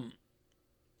now.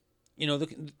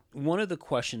 One of the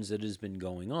questions that has been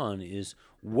going on is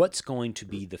what's going to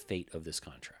be the fate of this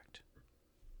contract?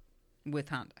 With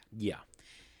Honda. Yeah.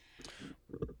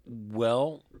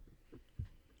 Well,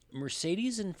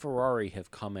 Mercedes and Ferrari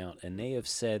have come out and they have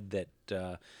said that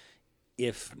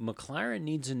if McLaren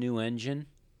needs a new engine,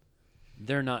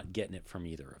 they're not getting it from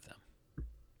either of them.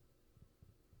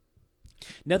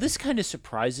 Now, this kind of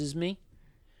surprises me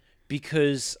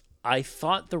because I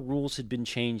thought the rules had been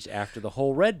changed after the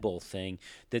whole Red Bull thing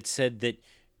that said that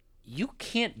you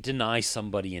can't deny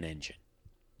somebody an engine.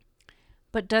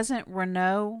 But doesn't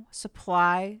Renault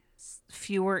supply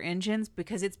fewer engines?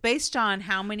 Because it's based on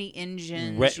how many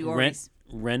engines you already...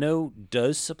 Renault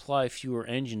does supply fewer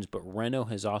engines, but Renault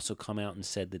has also come out and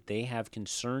said that they have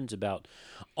concerns about,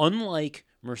 unlike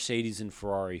Mercedes and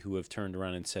Ferrari, who have turned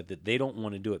around and said that they don't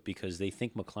want to do it because they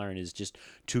think McLaren is just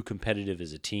too competitive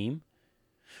as a team.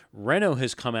 Renault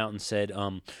has come out and said,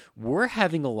 we're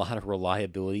having a lot of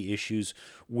reliability issues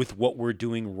with what we're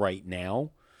doing right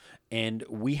now. And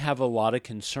we have a lot of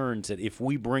concerns that if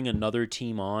we bring another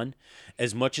team on,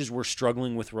 as much as we're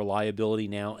struggling with reliability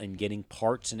now and getting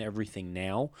parts and everything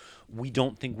now, we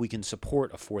don't think we can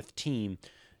support a fourth team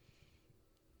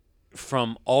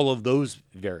from all of those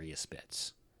various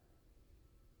bits.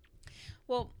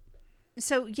 Well,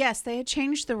 so yes, they had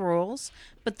changed the rules,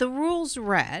 but the rules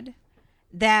read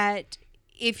that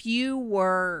if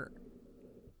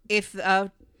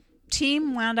a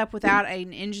team wound up without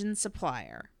an engine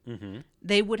supplier,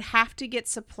 they would have to get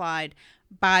supplied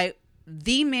by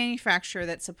the manufacturer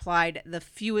that supplied the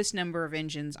fewest number of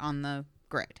engines on the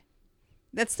grid.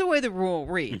 That's the way the rule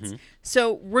reads.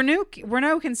 So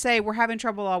Renault can say we're having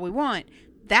trouble all we want.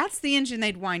 That's the engine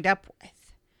they'd wind up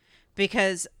with.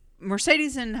 Because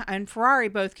Mercedes and Ferrari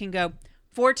both can go,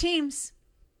 4 teams,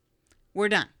 we're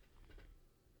done.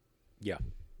 Yeah.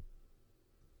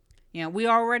 You know, we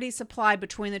already supply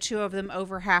between the two of them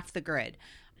over half the grid.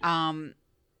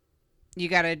 You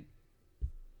got to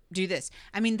do this.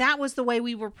 I mean, that was the way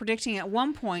we were predicting at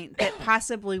one point that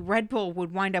possibly Red Bull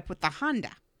would wind up with the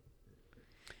Honda.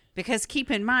 Because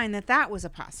keep in mind that was a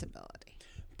possibility.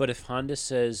 But if Honda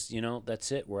says,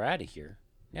 that's it, we're out of here,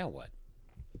 now what?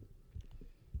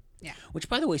 Yeah. Which,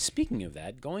 by the way, speaking of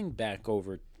that, going back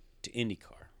over to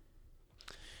IndyCar,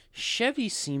 Chevy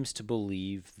seems to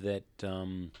believe that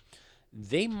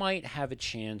they might have a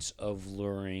chance of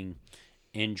luring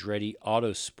Andretti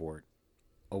Autosport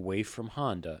away from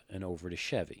Honda and over to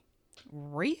Chevy.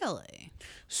 Really?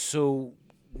 So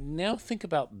now think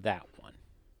about that one.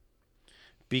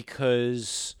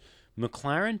 Because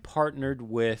McLaren partnered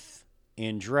with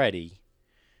Andretti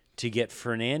to get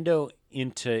Fernando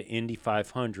into Indy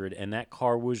 500, and that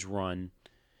car was run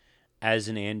as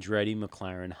an Andretti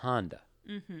McLaren Honda.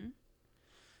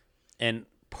 And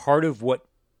part of what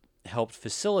helped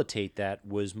facilitate that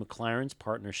was McLaren's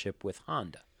partnership with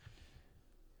Honda.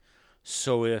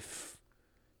 So if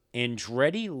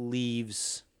Andretti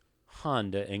leaves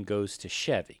Honda and goes to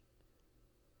Chevy.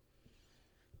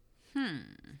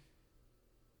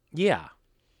 Yeah.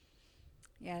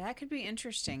 Yeah, that could be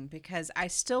interesting because I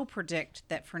still predict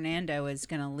that Fernando is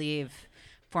going to leave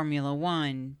Formula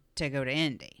One to go to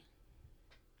Indy.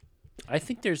 I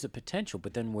think there's a potential,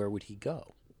 but then where would he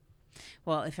go?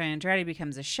 Well, if Andretti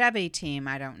becomes a Chevy team,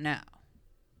 I don't know.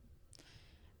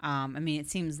 I mean, it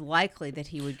seems likely that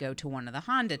he would go to one of the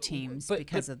Honda teams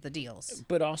because of the deals.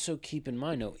 But also keep in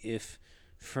mind, though, if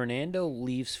Fernando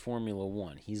leaves Formula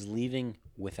One, he's leaving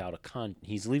without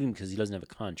he's leaving because he doesn't have a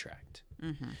contract.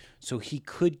 So he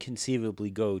could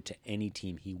conceivably go to any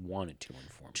team he wanted to in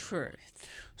Formula Truth. One.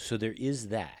 So there is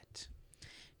that.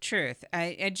 Truth.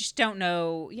 I just don't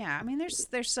know. Yeah, I mean,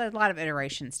 there's a lot of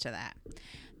iterations to that.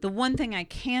 The one thing I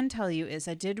can tell you is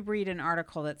I did read an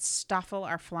article that Stoffel,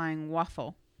 our flying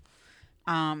waffle,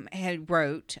 had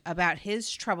wrote about his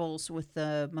troubles with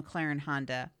the McLaren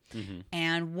Honda.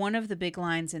 And one of the big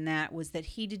lines in that was that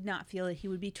he did not feel that he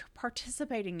would be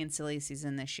participating in silly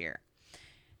season this year.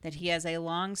 That he has a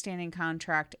long-standing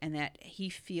contract and that he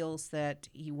feels that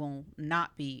he will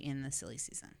not be in the silly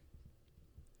season.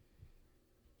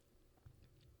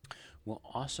 Well,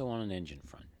 also on an engine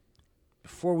front,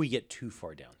 before we get too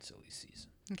far down silly season,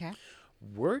 Okay.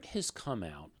 word has come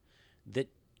out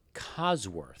that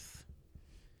Cosworth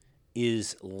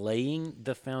is laying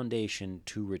the foundation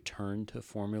to return to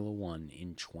Formula One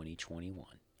in 2021.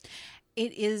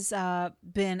 It is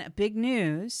been big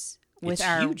news. It's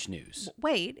huge news.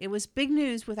 Wait, it was big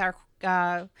news with our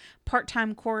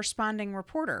part-time corresponding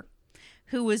reporter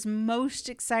who was most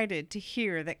excited to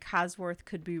hear that Cosworth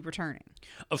could be returning?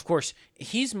 Of course,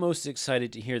 he's most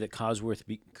excited to hear that Cosworth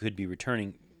could be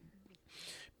returning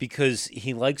because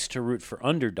he likes to root for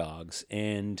underdogs.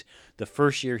 And the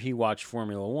first year he watched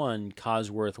Formula One,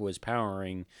 Cosworth was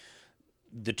powering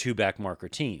the two backmarker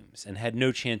teams and had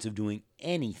no chance of doing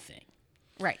anything.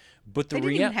 Right. But they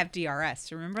didn't even have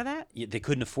DRS. Remember that? Yeah, they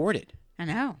couldn't afford it. I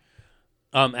know.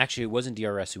 Actually, it wasn't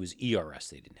DRS. It was ERS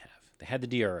they didn't have. They had the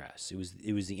DRS.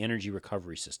 It was the energy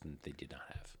recovery system that they did not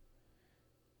have.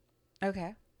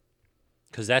 Okay.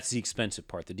 Because that's the expensive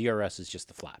part. The DRS is just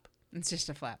the flap. It's just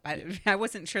a flap. I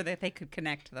wasn't sure that they could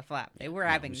connect to the flap. They were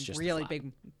having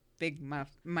really big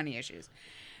money issues.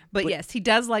 But yes, he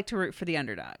does like to root for the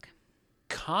underdog.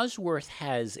 Cosworth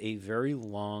has a very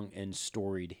long and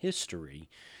storied history,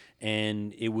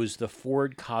 and it was the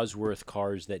Ford Cosworth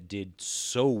cars that did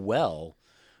so well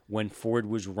when Ford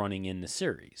was running in the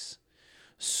series.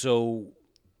 So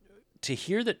to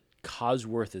hear that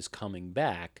Cosworth is coming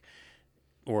back,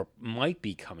 or might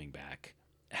be coming back,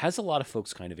 has a lot of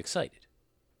folks kind of excited.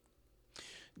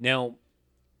 Now,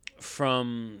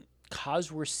 from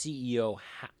Cosworth CEO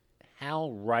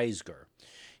Hal Reisger,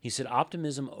 he said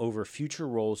optimism over future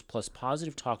roles plus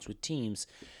positive talks with teams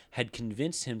had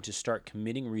convinced him to start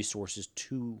committing resources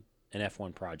to an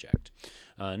F1 project.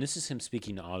 And this is him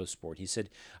speaking to Autosport. He said,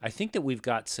 I think that we've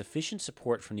got sufficient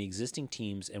support from the existing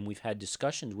teams, and we've had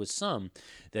discussions with some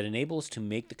that enable us to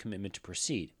make the commitment to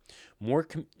proceed.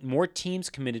 More teams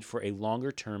committed for a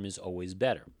longer term is always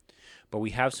better. But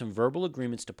we have some verbal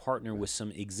agreements to partner with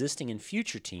some existing and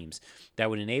future teams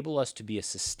that would enable us to be a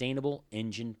sustainable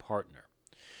engine partner.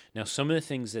 Now, some of the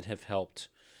things that have helped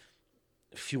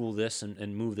fuel this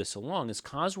and move this along is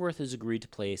Cosworth has agreed to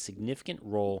play a significant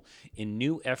role in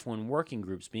new F1 working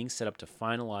groups being set up to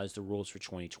finalize the rules for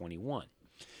 2021.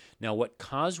 Now, what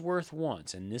Cosworth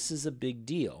wants, and this is a big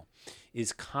deal,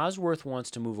 is Cosworth wants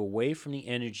to move away from the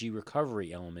energy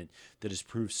recovery element that has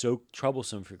proved so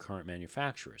troublesome for current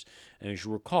manufacturers. And as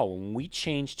you recall, when we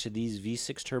changed to these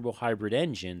V6 turbo hybrid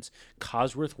engines,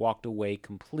 Cosworth walked away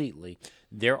completely.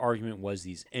 Their argument was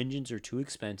these engines are too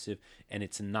expensive and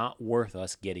it's not worth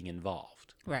us getting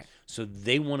involved. Right. So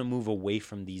they want to move away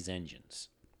from these engines.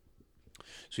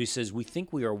 So he says, we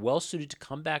think we are well suited to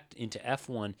come back into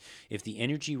F1 if the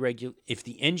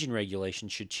engine regulation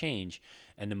should change,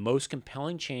 and the most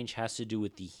compelling change has to do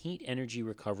with the heat energy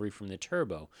recovery from the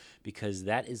turbo, because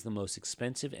that is the most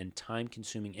expensive and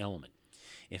time-consuming element.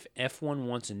 If F1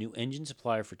 wants a new engine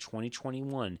supplier for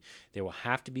 2021, there will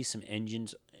have to be some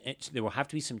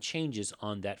changes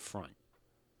on that front.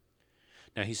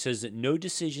 Now, he says that no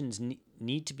decisions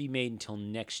need to be made until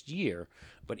next year,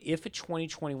 but if a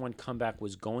 2021 comeback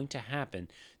was going to happen,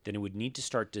 then it would need to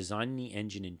start designing the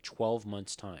engine in 12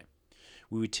 months' time.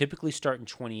 We would typically start in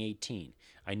 2018.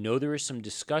 I know there is some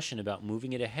discussion about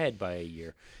moving it ahead by a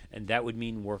year, and that would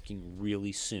mean working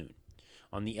really soon.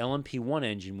 On the LMP1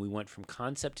 engine, we went from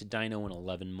concept to dyno in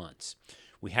 11 months.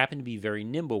 We happen to be very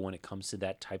nimble when it comes to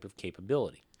that type of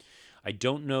capability. I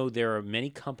don't know there are many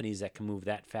companies that can move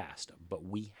that fast, but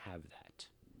we have that.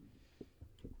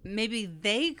 Maybe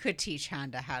they could teach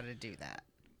Honda how to do that.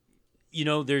 You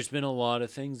know, there's been a lot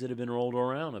of things that have been rolled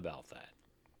around about that.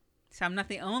 So I'm not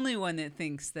the only one that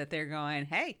thinks that they're going,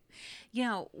 hey,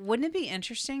 wouldn't it be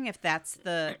interesting if that's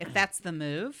the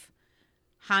move?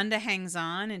 Honda hangs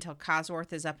on until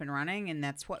Cosworth is up and running, and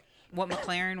that's what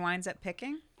McLaren winds up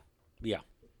picking? Yeah.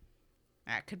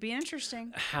 That could be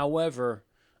interesting. However,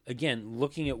 again,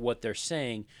 looking at what they're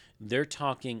saying, they're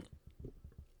talking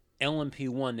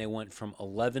LMP1, they went from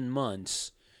 11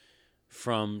 months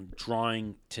from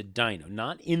drawing to dyno.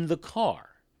 Not in the car,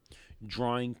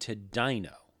 drawing to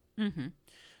dyno. Mm-hmm.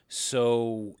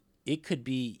 So it could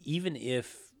be, even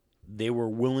if they were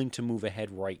willing to move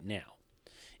ahead right now,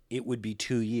 it would be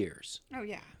 2 years. Oh,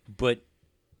 yeah. But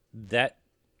that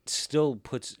still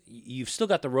you've still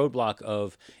got the roadblock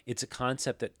of it's a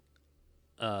concept that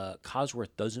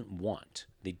Cosworth doesn't want.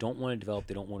 They don't want to develop.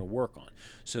 They don't want to work on.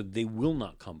 So they will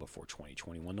not come before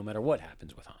 2021, no matter what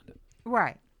happens with Honda.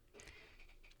 Right.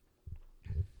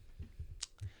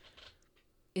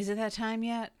 Is it that time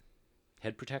yet?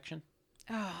 Head protection?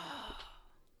 Oh.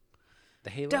 The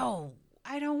halo? No,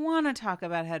 I don't want to talk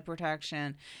about head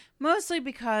protection. Mostly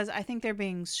because I think they're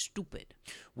being stupid.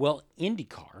 Well,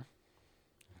 IndyCar,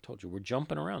 I told you, we're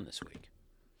jumping around this week.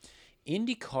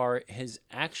 IndyCar has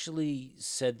actually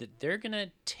said that they're going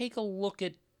to take a look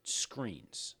at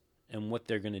screens and what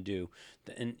they're going to do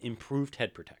and improved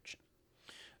head protection.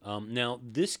 Now,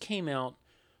 this came out,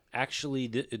 actually,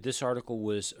 this article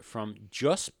was from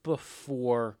just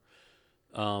before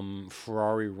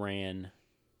Ferrari ran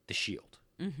the Shield.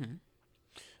 Mm-hmm.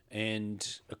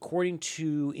 And according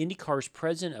to IndyCar's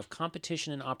president of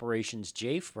competition and operations,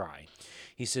 Jay Fry,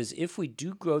 he says, if we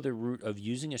do go the route of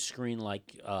using a screen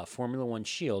like Formula One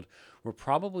Shield, we're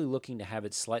probably looking to have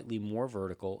it slightly more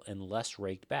vertical and less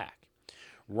raked back.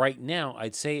 Right now,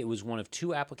 I'd say it was one of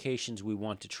 2 applications we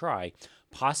want to try,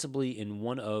 possibly in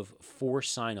one of 4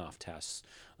 sign-off tests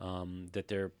that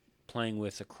they're playing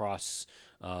with across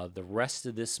the rest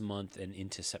of this month and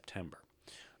into September.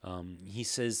 He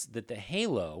says that the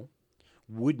halo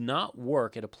would not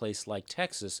work at a place like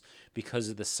Texas because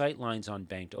of the sight lines on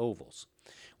banked ovals.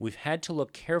 We've had to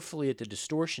look carefully at the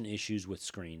distortion issues with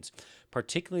screens,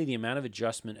 particularly the amount of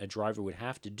adjustment a driver would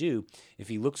have to do if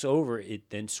he looks over it,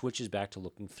 then switches back to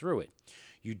looking through it.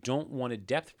 You don't want a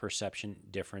depth perception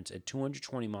difference at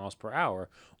 220 miles per hour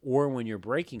or when you're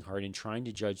braking hard and trying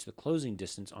to judge the closing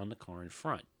distance on the car in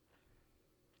front.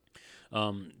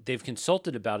 They've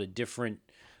consulted about different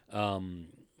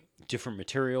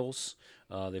materials.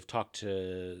 They've talked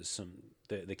to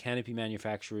the canopy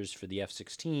manufacturers for the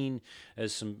F-16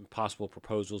 as some possible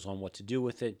proposals on what to do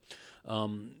with it.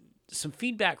 Some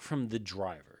feedback from the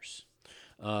drivers.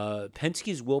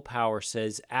 Penske's willpower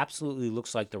says absolutely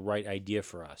looks like the right idea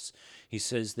for us. He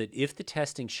says that if the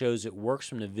testing shows it works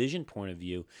from the vision point of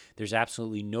view, there's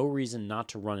absolutely no reason not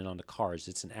to run it on the cars.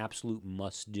 It's an absolute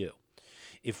must-do.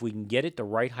 If we can get it the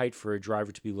right height for a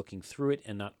driver to be looking through it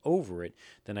and not over it,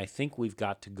 then I think we've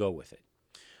got to go with it.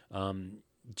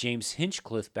 James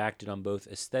Hinchcliffe backed it on both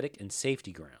aesthetic and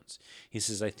safety grounds. He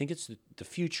says, I think it's the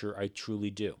future, I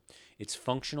truly do. It's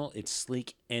functional, it's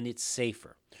sleek, and it's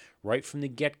safer. Right from the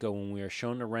get-go, when we are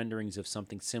shown the renderings of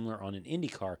something similar on an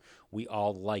IndyCar, we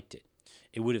all liked it.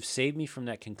 It would have saved me from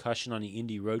that concussion on the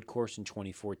Indy road course in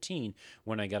 2014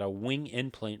 when I got a wing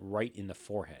end plate right in the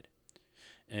forehead.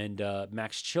 And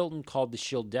Max Chilton called the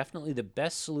Shield definitely the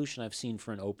best solution I've seen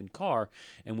for an open car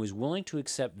and was willing to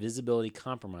accept visibility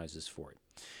compromises for it.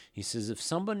 He says, if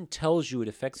someone tells you it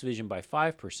affects vision by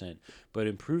 5%, but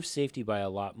improves safety by a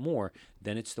lot more,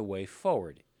 then it's the way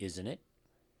forward, isn't it?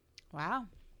 Wow.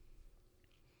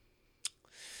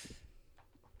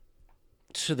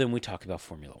 So then we talk about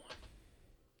Formula One,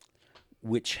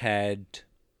 which had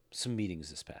some meetings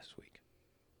this past week.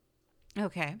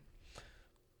 Okay.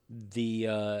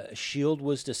 The Shield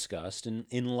was discussed, and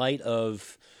in light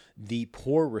of the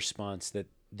poor response that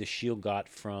the Shield got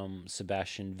from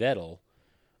Sebastian Vettel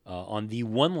on the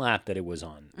one lap that it was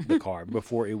on the car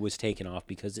before it was taken off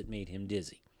because it made him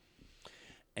dizzy.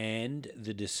 And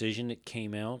the decision that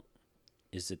came out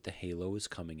is that the Halo is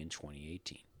coming in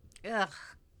 2018. Ugh.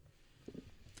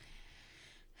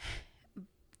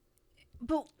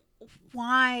 But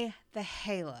why the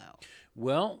Halo?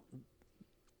 Well,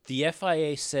 the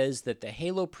FIA says that the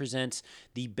Halo presents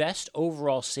the best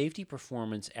overall safety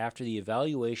performance after the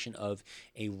evaluation of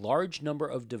a large number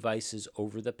of devices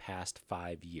over the past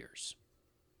 5 years.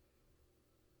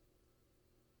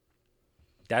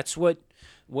 That's what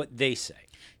they say.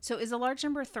 So is a large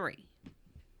number 3?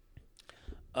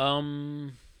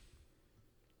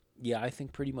 Yeah, I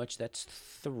think pretty much that's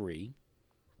 3.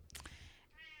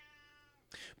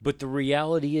 But the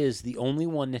reality is the only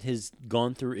one that has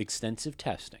gone through extensive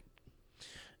testing,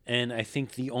 and I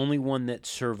think the only one that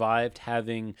survived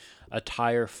having a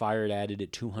tire fired at it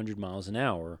at 200 miles an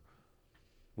hour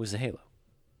was the Halo.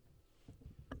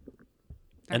 Okay.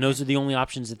 And those are the only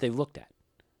options that they've looked at.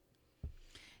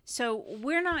 So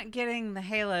we're not getting the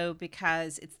Halo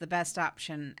because it's the best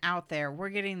option out there. We're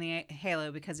getting the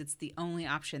Halo because it's the only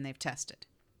option they've tested.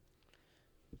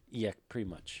 Yeah, pretty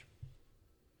much.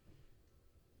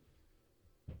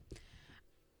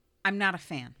 I'm not a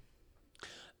fan.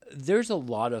 There's a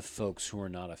lot of folks who are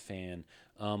not a fan.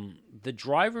 The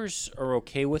drivers are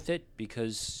okay with it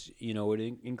because,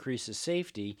 it increases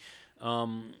safety.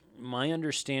 My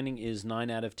understanding is 9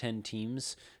 out of 10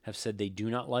 teams have said they do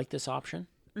not like this option.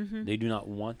 Mm-hmm. They do not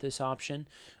want this option.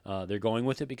 They're going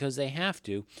with it because they have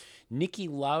to. Niki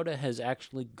Lauda has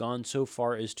actually gone so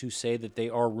far as to say that they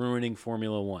are ruining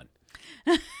Formula One.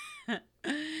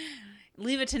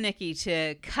 Leave it to Niki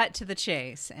to cut to the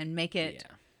chase and make it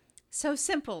so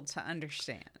simple to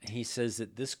understand. He says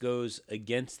that this goes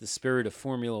against the spirit of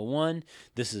Formula One.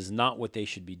 This is not what they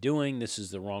should be doing. This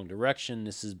is the wrong direction.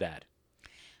 This is bad.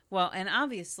 Well, and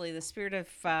obviously the spirit of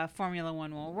Formula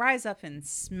One will rise up and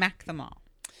smack them all.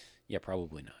 Yeah,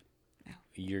 probably not. No.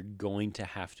 You're going to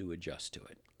have to adjust to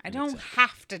it. I don't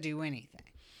have to do anything.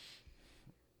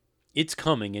 It's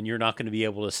coming, and you're not going to be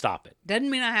able to stop it. Doesn't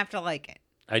mean I have to like it.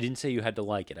 I didn't say you had to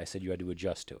like it. I said you had to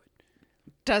adjust to it.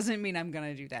 Doesn't mean I'm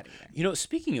going to do that either.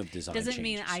 Speaking of design changes. Doesn't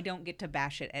mean I don't get to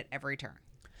bash it at every turn.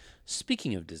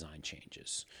 Speaking of design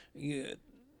changes,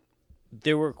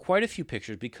 there were quite a few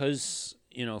pictures because,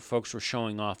 folks were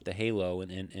showing off the halo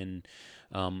and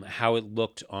how it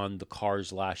looked on the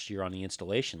cars last year on the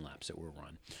installation laps that were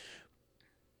run.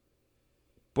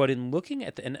 But in looking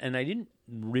at and I didn't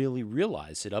really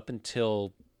realize it up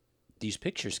until these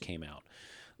pictures came out.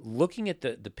 Looking at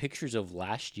the pictures of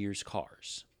last year's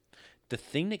cars, the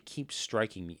thing that keeps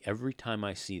striking me every time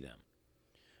I see them,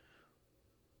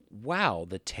 wow,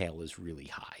 the tail is really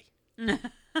high.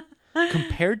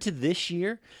 Compared to this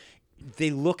year, they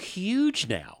look huge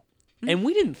now. And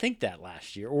we didn't think that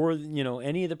last year or,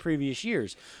 any of the previous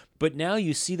years. But now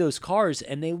you see those cars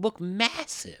and they look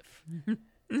massive.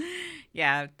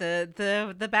 Yeah,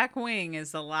 the back wing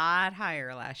is a lot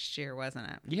higher last year, wasn't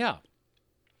it? Yeah.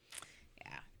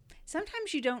 Yeah.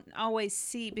 Sometimes you don't always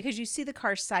see, because you see the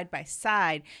cars side by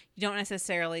side, you don't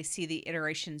necessarily see the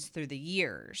iterations through the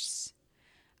years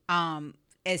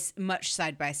as much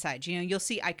side by side. You'll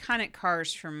see iconic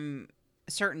cars from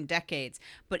certain decades,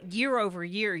 but year over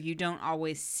year, you don't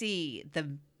always see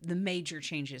the major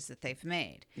changes that they've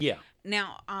made. Yeah.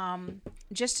 Now,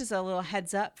 just as a little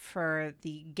heads up for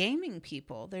the gaming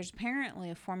people, there's apparently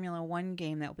a Formula One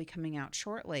game that will be coming out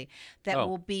shortly that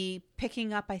will be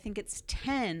picking up, I think it's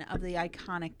 10 of the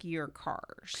iconic year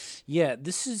cars. Yeah,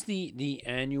 this is the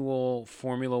annual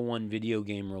Formula One video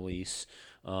game release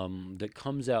that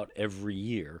comes out every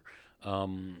year.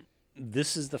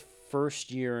 This is the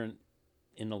first year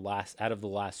in the last out of the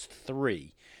last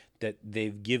 3 that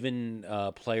they've given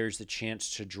players the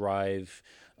chance to drive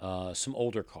some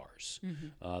older cars.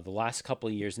 The last couple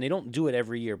of years, and they don't do it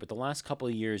every year, but the last couple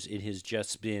of years it has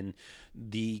just been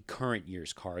the current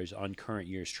year's cars on current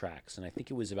year's tracks. And I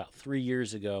think it was about 3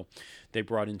 years ago they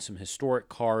brought in some historic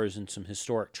cars and some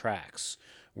historic tracks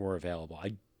were available.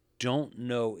 I don't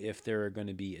know if there are going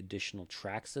to be additional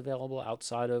tracks available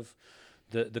outside of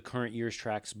the current year's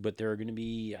tracks, but there are going to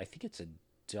be, I think it's a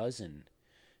dozen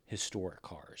historic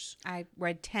cars. I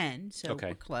read 10, so okay.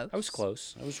 We're close. I was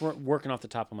close. I was working off the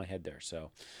top of my head there.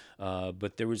 So,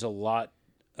 but there was a lot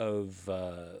of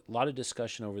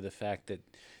discussion over the fact that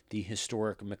the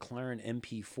historic McLaren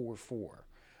MP44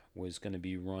 was going to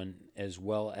be run, as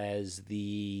well as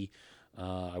the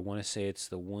I want to say it's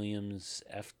the Williams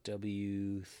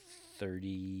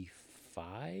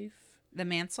FW35. The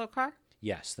Mansell car?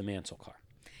 Yes, the Mansell car.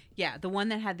 Yeah, the one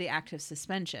that had the active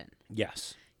suspension.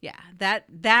 Yes. Yeah,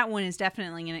 that one is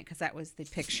definitely in it because that was the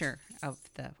picture of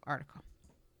the article.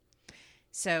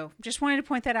 So just wanted to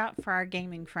point that out for our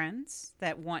gaming friends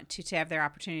that want to have their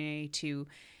opportunity to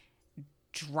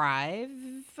drive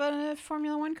a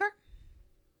Formula One car.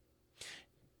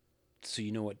 So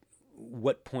you know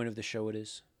what point of the show it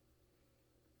is?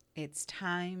 It's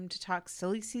time to talk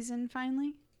silly season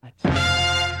finally.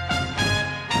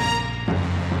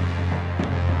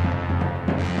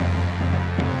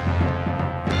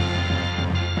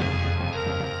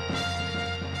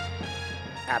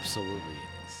 Absolutely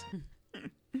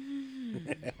it is.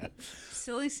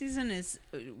 Silly season is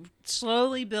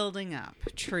slowly building up,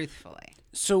 truthfully.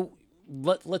 So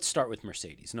let's start with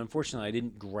Mercedes. And unfortunately, I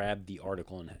didn't grab the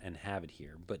article and have it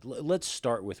here. But let's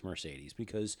start with Mercedes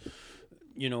because,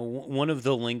 one of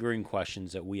the lingering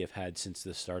questions that we have had since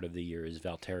the start of the year is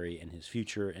Valtteri and his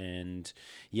future. And,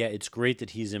 yeah, it's great that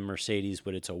he's in Mercedes,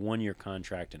 but it's a 1-year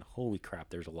contract. And holy crap,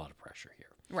 there's a lot of pressure here.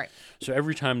 Right. So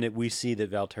every time that we see that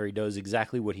Valtteri does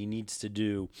exactly what he needs to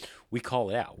do, we call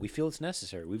it out. We feel it's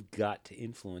necessary. We've got to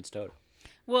influence Toto.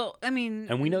 Well, I mean...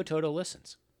 And we know Toto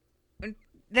listens.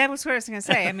 That was what I was going to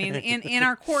say. I mean, in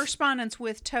our correspondence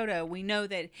with Toto, we know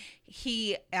that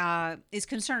he is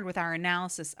concerned with our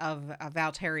analysis of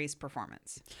Valtteri's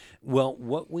performance. Well,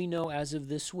 what we know as of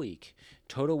this week,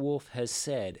 Toto Wolff has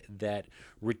said that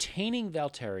retaining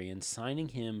Valtteri and signing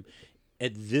him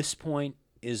at this point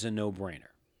is a no-brainer.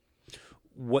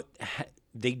 What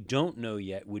they don't know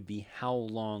yet would be how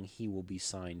long he will be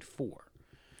signed for.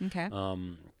 Okay.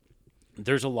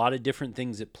 There's a lot of different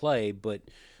things at play, but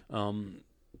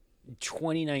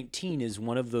 2019 is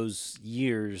one of those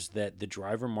years that the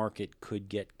driver market could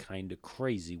get kind of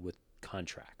crazy with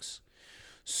contracts.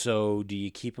 So do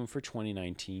you keep him for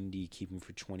 2019? Do you keep him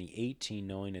for 2018,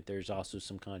 knowing that there's also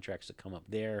some contracts that come up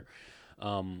there?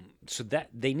 So that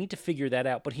they need to figure that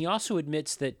out. But he also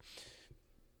admits that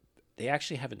they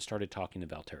actually haven't started talking to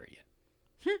Valtteri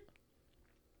yet.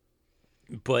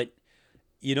 But,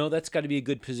 that's got to be a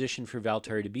good position for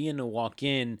Valtteri to be in, to walk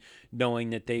in knowing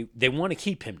that they want to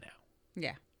keep him now.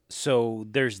 Yeah. So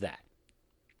there's that.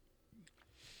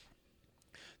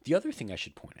 The other thing I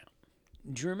should point out,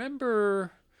 do you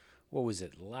remember, what was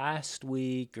it, last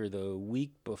week or the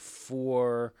week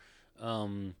before,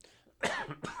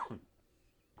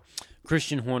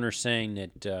 Christian Horner saying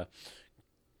that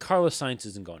Carlos Sainz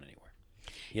isn't going anywhere.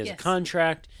 He has a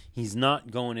contract. He's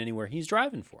not going anywhere. He's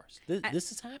driving for us.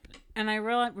 This is happening. And I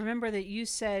remember that you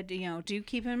said, do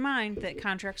keep in mind that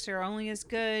contracts are only as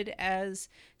good as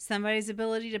somebody's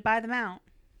ability to buy them out.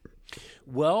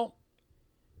 Well,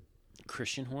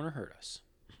 Christian Horner heard us.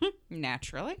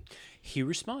 Naturally. He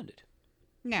responded.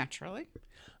 Naturally.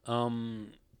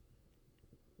 We'll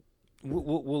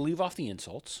leave off the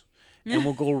insults, and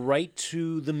we'll go right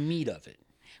to the meat of it.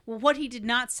 Well, what he did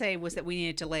not say was that we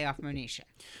needed to lay off Monisha.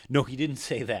 No, he didn't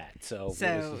say that. So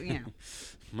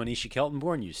Monisha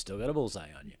Keltenborn, you still got a bullseye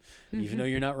on you, even though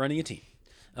you're not running a team.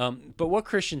 But what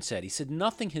Christian said, he said,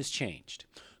 nothing has changed.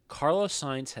 Carlos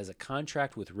Sainz has a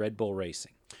contract with Red Bull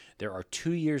Racing. There are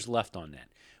 2 years left on that.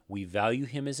 We value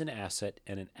him as an asset,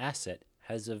 and an asset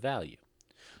has a value.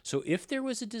 So if there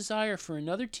was a desire for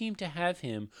another team to have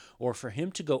him or for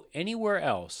him to go anywhere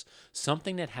else,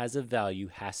 something that has a value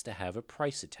has to have a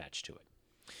price attached to it.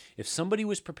 If somebody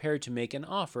was prepared to make an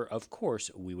offer, of course,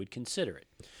 we would consider it.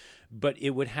 But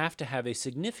it would have to have a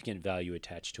significant value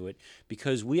attached to it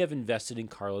because we have invested in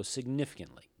Carlos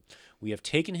significantly. We have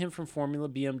taken him from Formula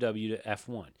BMW to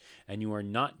F1, and you are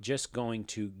not just going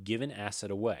to give an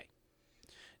asset away.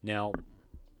 Now,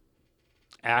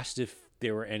 asked if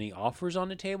there were any offers on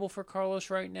the table for Carlos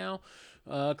right now,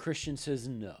 Christian says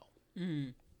no.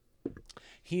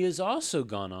 He has also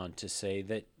gone on to say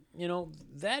that,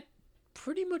 that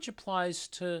pretty much applies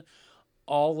to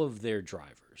all of their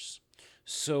drivers.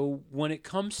 So when it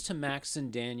comes to Max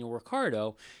and Daniel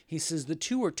Ricciardo, he says the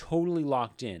two are totally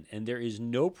locked in, and there is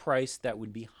no price that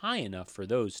would be high enough for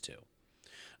those two.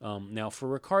 Now, for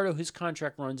Ricciardo, his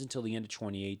contract runs until the end of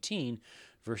 2018.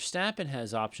 Verstappen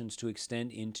has options to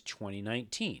extend into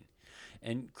 2019.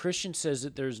 And Christian says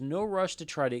that there's no rush to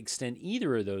try to extend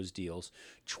either of those deals.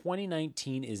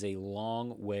 2019 is a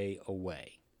long way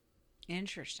away.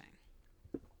 Interesting.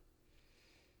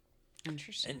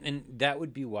 And that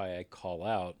would be why I call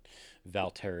out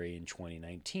Valtteri in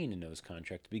 2019 in those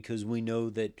contracts, because we know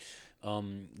that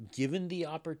given the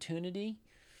opportunity,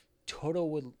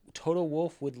 Toto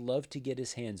Wolff would love to get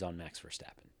his hands on Max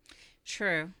Verstappen.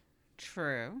 True.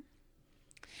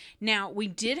 Now, we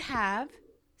did have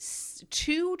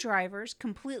two drivers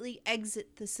completely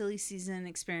exit the silly season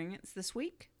experience this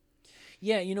week.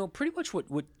 Yeah, pretty much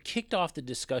what kicked off the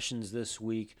discussions this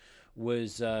week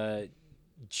was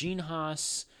Gene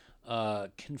Haas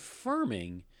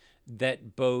confirming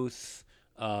that both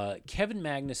Kevin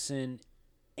Magnussen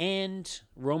and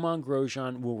Romain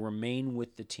Grosjean will remain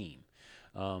with the team.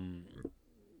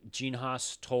 Gene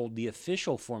Haas told the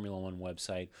official Formula One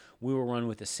website, we will run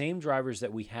with the same drivers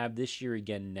that we have this year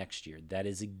again next year. That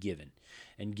is a given.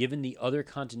 And given the other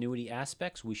continuity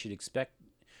aspects, we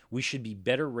should be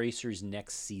better racers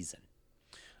next season.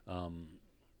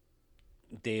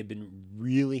 They have been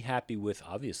really happy with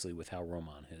how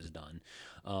Romain has done.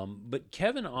 But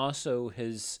Kevin also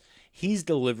he's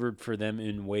delivered for them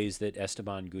in ways that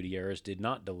Esteban Gutierrez did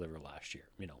not deliver last year.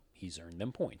 He's earned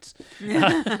them points.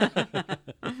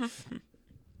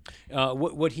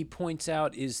 What he points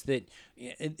out is that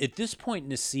at this point in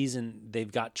the season,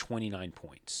 they've got 29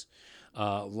 points.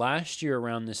 Last year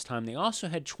around this time, they also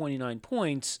had 29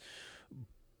 points,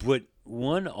 but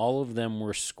all of them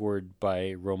were scored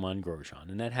by Romain Grosjean,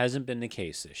 and that hasn't been the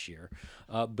case this year.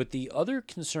 But the other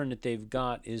concern that they've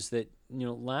got is that,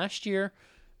 last year,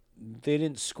 they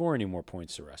didn't score any more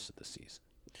points the rest of the season.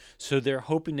 So they're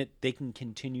hoping that they can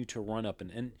continue to run up,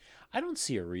 and I don't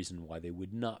see a reason why they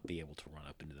would not be able to run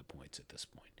up into the points at this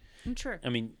point. Sure. I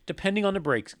mean, depending on the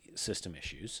brake system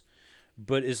issues,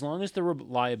 but as long as the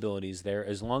reliability is there,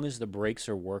 as long as the brakes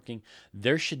are working,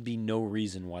 there should be no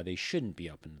reason why they shouldn't be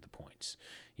up into the points.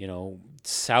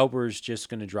 Sauber's just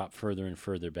going to drop further and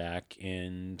further back,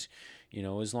 and,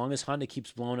 as long as Honda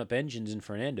keeps blowing up engines in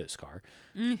Fernando's car.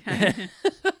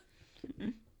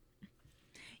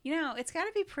 It's got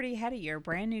to be pretty heady. You're a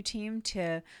brand new team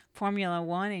to Formula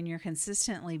One, and you're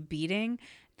consistently beating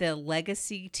the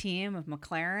legacy team of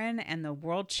McLaren and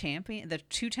the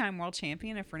two-time world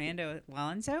champion of Fernando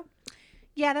Alonso.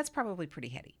 Yeah, that's probably pretty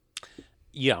heady.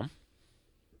 Yeah.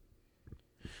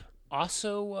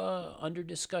 Also under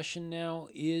discussion now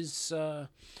is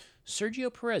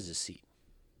Sergio Perez's seat.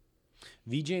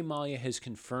 Vijay Mallya has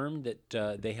confirmed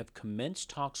that they have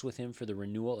commenced talks with him for the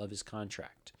renewal of his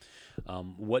contract.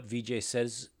 What Vijay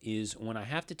says is, when I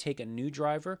have to take a new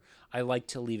driver, I like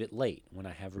to leave it late. When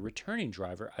I have a returning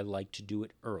driver, I like to do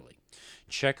it early.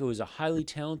 Checo is a highly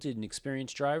talented and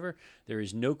experienced driver. There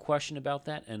is no question about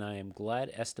that, and I am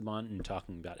glad Esteban, and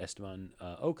talking about Esteban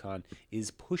Ocon,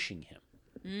 is pushing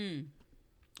him.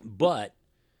 But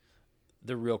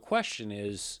the real question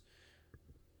is,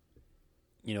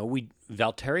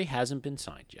 Valtteri hasn't been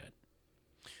signed yet.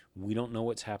 We don't know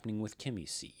what's happening with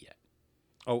Kimi's seat yet.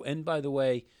 Oh, and by the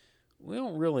way, we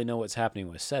don't really know what's happening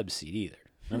with Seb's seat either.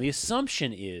 Now, the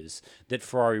assumption is that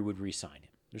Ferrari would re-sign him.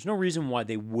 There's no reason why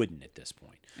they wouldn't at this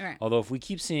point. Right. Although if we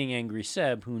keep seeing angry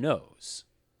Seb, who knows?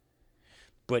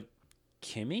 But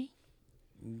Kimi,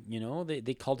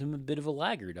 they called him a bit of a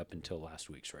laggard up until last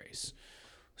week's race.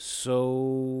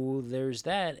 So there's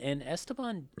that. And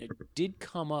Esteban did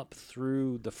come up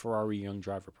through the Ferrari Young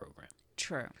Driver Program.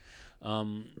 True.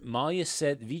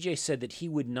 Vijay said that he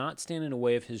would not stand in the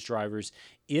way of his drivers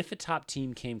if a top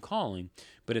team came calling,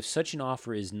 but if such an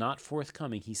offer is not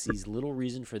forthcoming, he sees little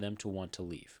reason for them to want to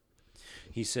leave.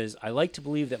 He says, I like to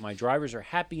believe that my drivers are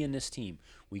happy in this team.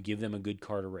 We give them a good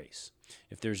car to race.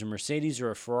 If there's a Mercedes or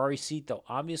a Ferrari seat, they'll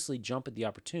obviously jump at the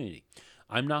opportunity.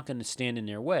 I'm not going to stand in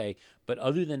their way, but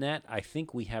other than that, I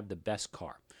think we have the best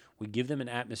car. We give them an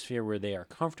atmosphere where they are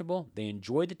comfortable, they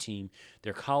enjoy the team,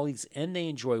 their colleagues, and they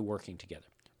enjoy working together.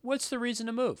 What's the reason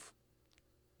to move?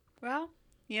 Well,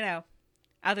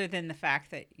 other than the fact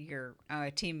that your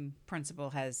team principal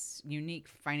has unique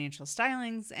financial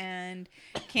stylings and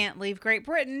can't leave Great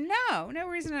Britain, no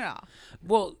reason at all.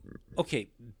 Well, okay,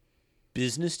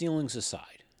 business dealings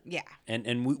aside. Yeah.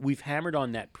 And we've hammered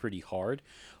on that pretty hard,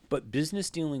 but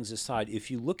business dealings aside, if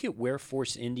you look at where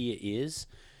Force India is,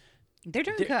 they're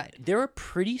doing good. They're a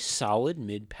pretty solid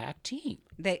mid-pack team.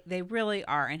 They really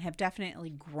are, and have definitely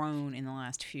grown in the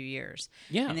last few years.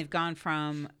 Yeah. And they've gone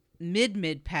from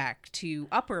mid-pack to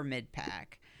upper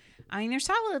mid-pack. I mean, they're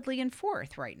solidly in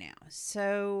fourth right now.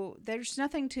 So there's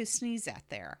nothing to sneeze at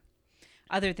there,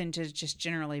 other than to just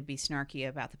generally be snarky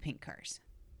about the pink cars.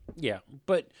 Yeah,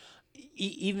 but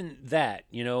even that,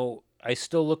 I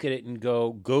still look at it and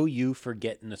go you for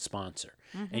getting a sponsor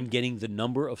and getting the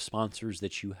number of sponsors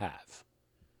that you have.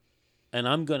 And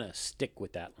I'm going to stick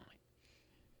with that line.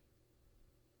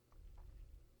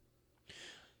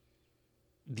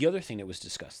 The other thing that was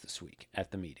discussed this week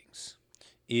at the meetings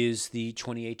is the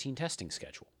 2018 testing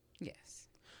schedule. Yes.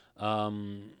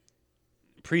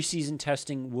 Preseason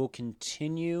testing will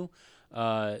continue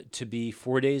to be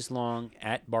 4 days long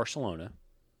at Barcelona.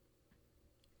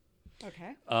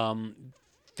 Okay.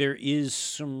 There is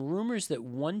some rumors that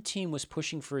one team was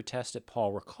pushing for a test at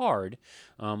Paul Ricard,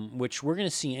 which we're going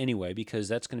to see anyway because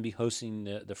that's going to be hosting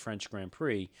the French Grand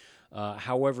Prix.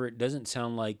 However, it doesn't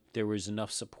sound like there was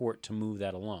enough support to move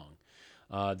that along.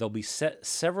 There'll be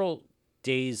several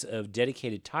days of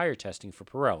dedicated tire testing for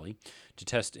Pirelli to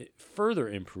test further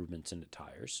improvements in the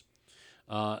tires.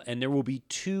 And there will be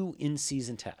 2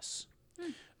 in-season tests.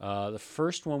 The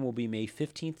first one will be May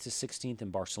 15th to 16th in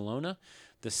Barcelona.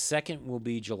 The second will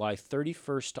be July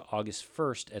 31st to August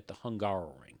 1st at the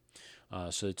Hungaroring.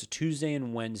 So it's a Tuesday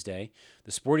and Wednesday.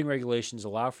 The sporting regulations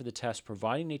allow for the test,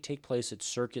 providing they take place at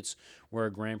circuits where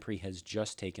a Grand Prix has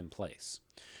just taken place.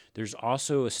 There's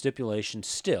also a stipulation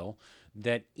still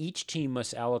that each team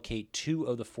must allocate 2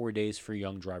 of the 4 days for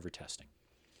young driver testing.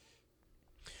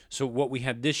 So what we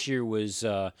had this year was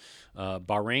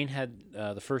Bahrain had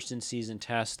the first in-season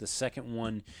test. The second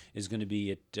one is going to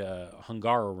be at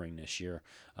Hungaroring this year.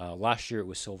 Last year it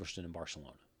was Silverstone and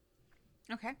Barcelona.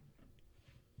 Okay.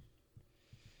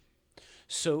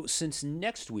 So since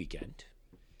next weekend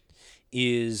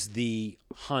is the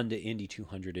Honda Indy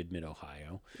 200 at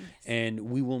Mid-Ohio, yes, and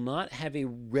we will not have a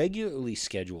regularly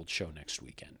scheduled show next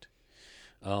weekend,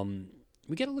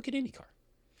 we got to look at IndyCar.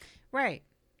 Right.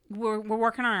 We're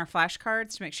working on our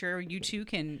flashcards to make sure you too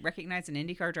can recognize an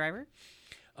IndyCar driver.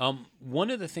 One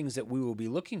of the things that we will be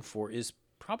looking for is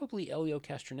probably Helio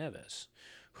Castroneves,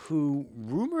 who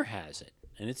rumor has it,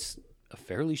 and it's a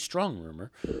fairly strong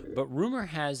rumor, but rumor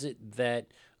has it that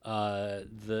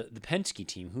the Penske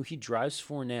team, who he drives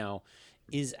for now,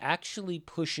 is actually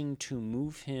pushing to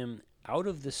move him out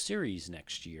of the series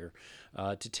next year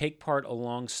to take part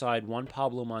alongside Juan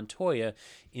Pablo Montoya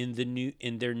in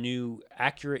their new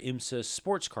Acura IMSA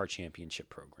Sports Car Championship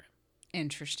program.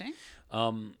 Interesting.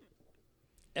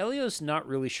 Helio's not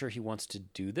really sure he wants to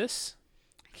do this.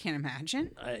 I can't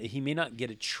imagine. He may not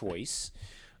get a choice.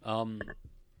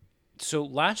 So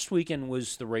last weekend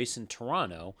was the race in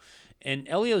Toronto, and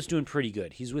Helio's doing pretty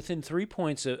good. He's within 3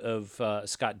 points of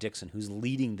Scott Dixon, who's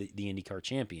leading the IndyCar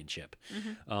Championship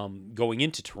going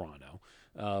into Toronto.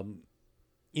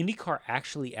 IndyCar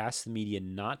actually asked the media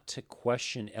not to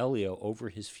question Helio over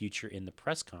his future in the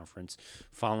press conference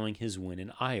following his win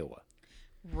in Iowa.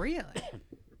 Really?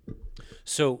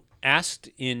 So asked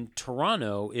in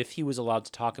Toronto if he was allowed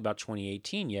to talk about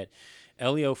 2018 yet,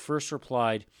 Helio first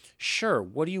replied, "Sure,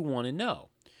 what do you want to know?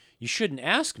 You shouldn't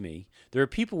ask me. There are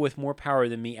people with more power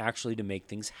than me actually to make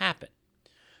things happen."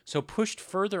 So pushed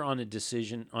further on a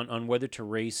decision on whether to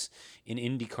race in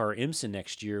IndyCar IMSA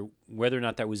next year, whether or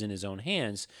not that was in his own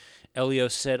hands, Elio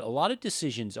said, "A lot of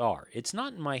decisions are. It's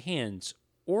not in my hands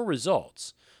or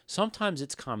results. Sometimes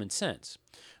it's common sense.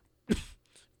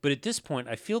 But at this point,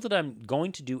 I feel that I'm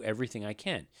going to do everything I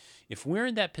can. If we're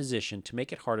in that position to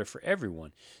make it harder for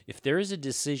everyone, if there is a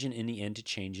decision in the end to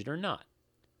change it or not,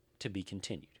 to be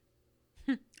continued."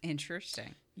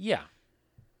 Interesting. Yeah.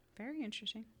 Very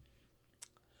interesting.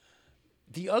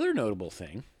 The other notable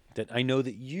thing that I know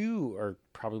that you are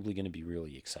probably going to be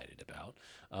really excited about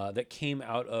that came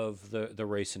out of the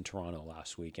race in Toronto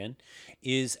last weekend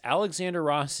is Alexander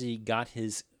Rossi got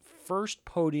his first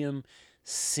podium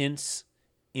since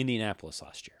Indianapolis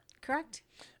last year. Correct.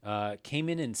 Came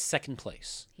in second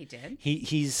place. He did.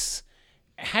 He's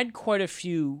had quite a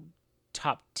few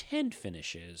top 10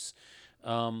 finishes,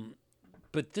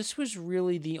 but this was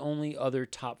really the only other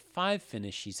top 5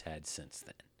 finish he's had since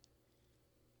then.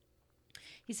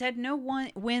 He's had no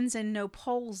wins and no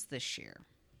poles this year.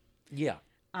 Yeah.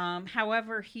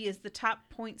 However, he is the top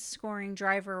point scoring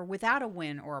driver without a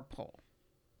win or a pole.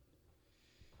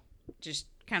 Just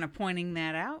kind of pointing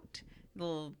that out.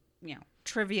 Little,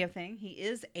 trivia thing. He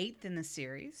is 8th in the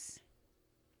series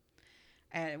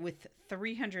with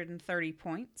 330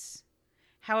 points.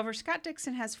 However, Scott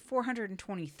Dixon has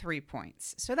 423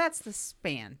 points. So that's the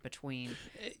span between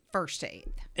 1st to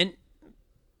 8th. And,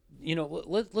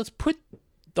 let's put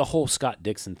the whole Scott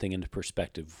Dixon thing into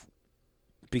perspective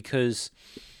because,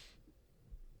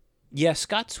 yeah,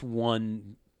 Scott's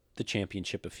won the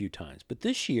championship a few times. But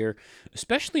this year,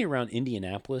 especially around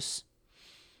Indianapolis,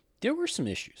 there were some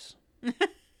issues.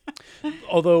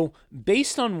 Although,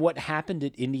 based on what happened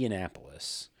at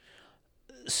Indianapolis,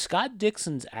 Scott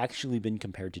Dixon's actually been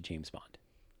compared to James Bond.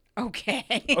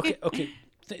 Okay. Okay.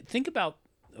 Think about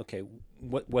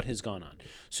what has gone on.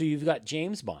 So you've got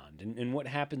James Bond, and what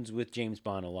happens with James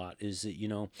Bond a lot is that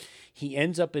he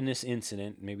ends up in this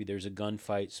incident. Maybe there's a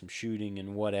gunfight, some shooting,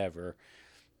 and whatever.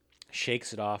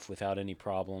 Shakes it off without any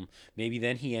problem. Maybe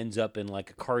then he ends up in like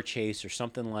a car chase or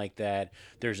something like that.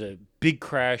 There's a big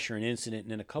crash or an incident,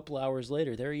 and then a couple hours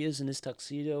later, there he is in his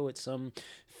tuxedo at some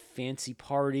fancy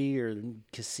party or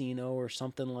casino or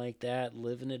something like that,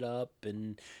 living it up,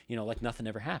 and like nothing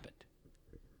ever happened.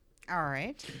 All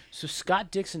right. So Scott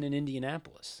Dixon in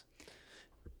Indianapolis,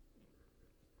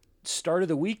 start of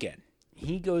the weekend,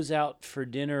 he goes out for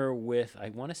dinner with, I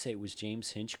want to say it was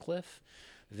James Hinchcliffe.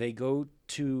 They go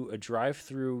to a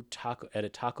drive-through at a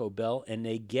Taco Bell, and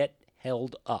they get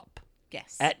held up.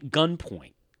 Yes. At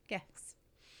gunpoint. Yes.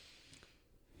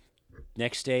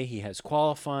 Next day, he has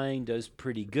qualifying, does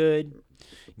pretty good.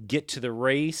 Get to the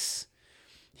race.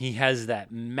 He has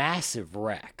that massive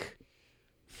wreck,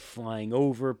 flying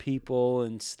over people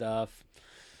and stuff.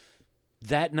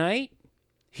 That night,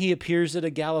 he appears at a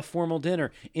gala formal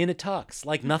dinner in a tux,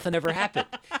 like nothing ever happened.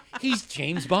 He's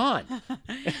James Bond.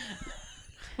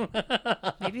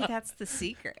 Maybe that's the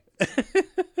secret.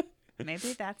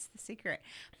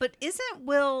 But isn't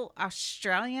Will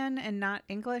Australian and not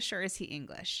English, or is he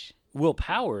English? Will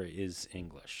Power is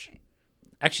English.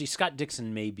 Actually, Scott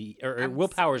Dixon may be, or Will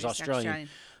Power is Australian.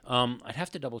 I'd have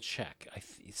to double check.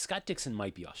 Scott Dixon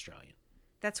might be Australian.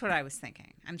 That's what I was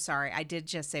thinking. I'm sorry. I did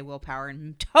just say Will Power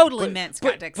and totally meant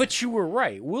Scott Dixon. But you were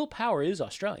right. Will Power is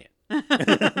Australian.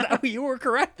 You were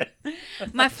correct.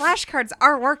 My flashcards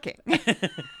are working.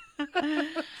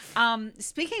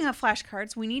 Speaking of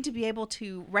flashcards, we need to be able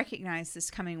to recognize this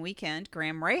coming weekend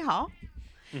Graham Rahal,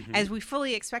 as we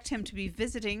fully expect him to be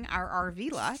visiting our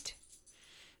RV lot.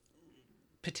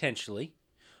 Potentially.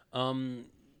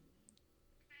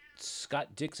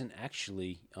 Scott Dixon,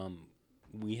 actually,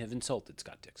 we have insulted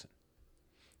Scott Dixon.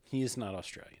 He is not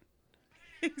Australian.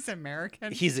 He's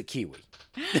American. He's a Kiwi.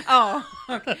 Oh,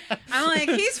 okay. I'm like,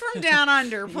 he's from down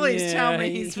under. Please tell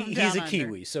me he's from down under. He's a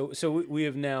Kiwi. So we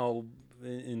have now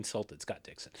insulted Scott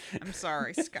Dixon. I'm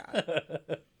sorry, Scott.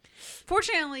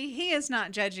 Fortunately, he is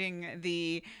not judging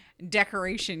the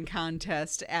decoration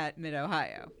contest at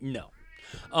Mid-Ohio. No.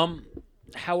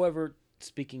 However,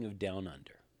 speaking of down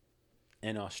under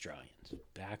and Australians,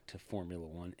 back to Formula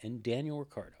One and Daniel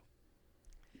Ricciardo.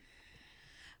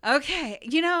 Okay,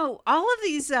 all of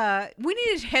these, we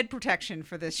needed head protection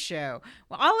for this show.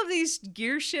 Well, all of these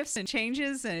gear shifts and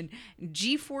changes and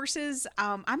G-forces,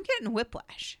 I'm getting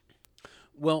whiplash.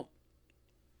 Well,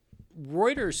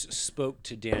 Reuters spoke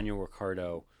to Daniel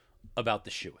Ricciardo about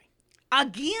the shoey.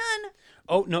 Again?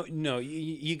 Oh, no,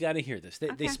 you got to hear this.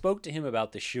 They spoke to him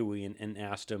about the shoey and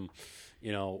asked him,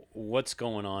 what's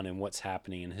going on and what's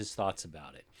happening and his thoughts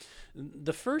about it.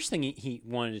 The first thing he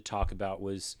wanted to talk about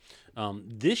was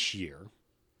this year,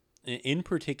 in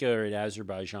particular at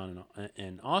Azerbaijan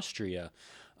and Austria,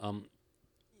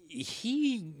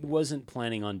 he wasn't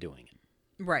planning on doing it.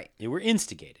 Right. They were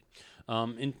instigated.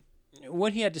 And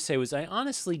what he had to say was, I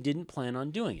honestly didn't plan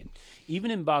on doing it. Even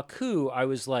in Baku, I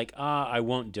was like, I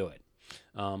won't do it.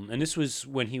 And this was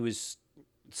when he was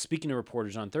speaking to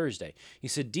reporters on Thursday. He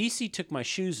said, DC took my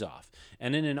shoes off.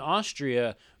 And then in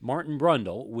Austria, Martin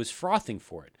Brundle was frothing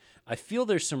for it. I feel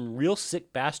there's some real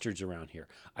sick bastards around here.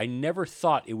 I never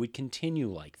thought it would continue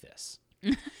like this.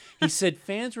 He said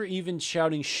fans were even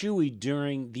shouting shoey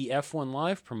during the F1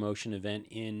 Live promotion event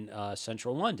in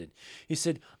central London. He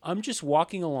said, I'm just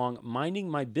walking along, minding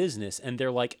my business, and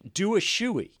they're like, do a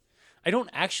shoey. I don't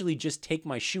actually just take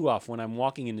my shoe off when I'm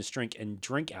walking in the drink and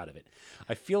drink out of it.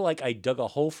 I feel like I dug a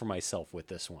hole for myself with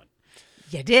this one.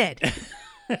 You did.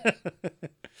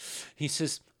 He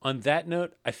says, on that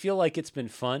note, I feel like it's been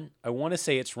fun. I want to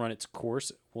say it's run its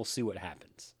course. We'll see what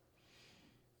happens.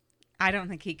 I don't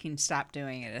think he can stop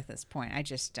doing it at this point. I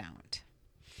just don't.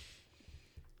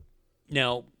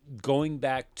 Now, going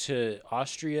back to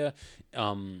Austria,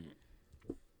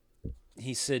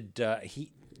 he said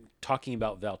talking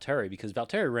about Valtteri, because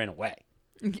Valtteri ran away.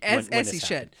 As he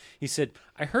should. He said,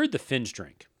 I heard the Finns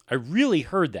drink. I really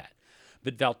heard that.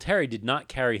 But Valtteri did not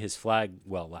carry his flag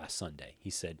well last Sunday.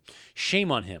 He said,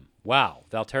 shame on him. Wow,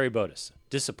 Valtteri Bottas.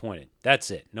 Disappointed.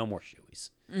 That's it. No more shoeys.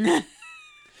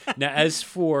 Now, as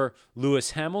for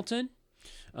Lewis Hamilton,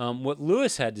 what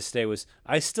Lewis had to say was,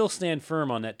 I still stand firm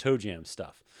on that toe jam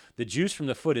stuff. The juice from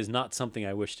the foot is not something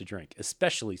I wish to drink,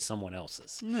 especially someone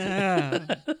else's.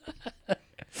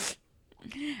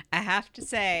 I have to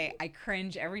say, I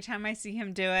cringe every time I see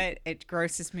him do it. It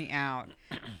grosses me out.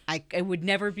 I would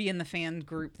never be in the fan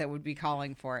group that would be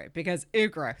calling for it because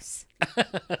it's gross.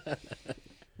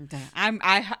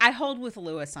 I hold with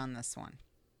Lewis on this one.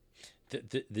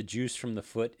 The juice from the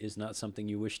foot is not something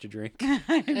you wish to drink?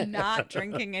 I'm not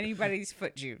drinking anybody's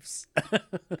foot juice.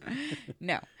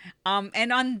 No.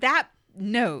 And on that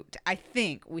note, I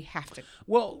think we have to...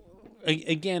 Well,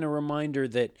 again, a reminder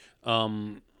that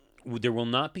there will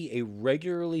not be a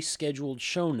regularly scheduled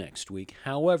show next week.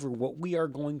 However, what we are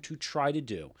going to try to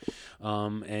do,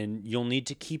 and you'll need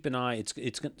to keep an eye,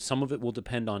 some of it will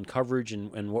depend on coverage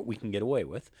and what we can get away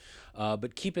with,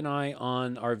 but keep an eye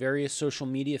on our various social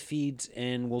media feeds,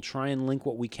 and we'll try and link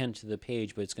what we can to the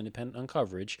page, but it's going to depend on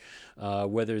coverage,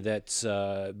 whether that's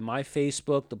my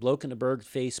Facebook, the Bloke and the Berg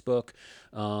Facebook,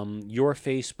 your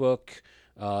Facebook,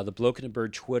 the Bloke and the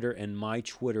Bird Twitter, and my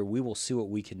Twitter. We will see what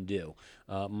we can do.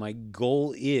 My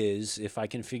goal is, if I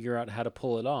can figure out how to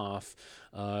pull it off,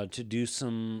 to do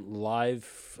some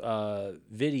live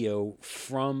video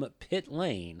from pit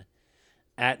lane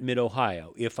at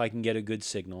Mid-Ohio, if I can get a good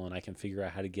signal and I can figure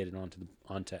out how to get it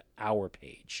onto our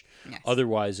page. Yes.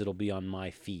 Otherwise, it'll be on my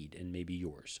feed and maybe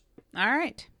yours. All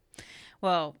right.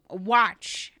 Well,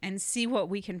 watch and see what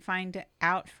we can find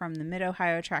out from the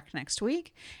Mid-Ohio track next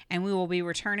week. And we will be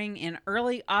returning in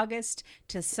early August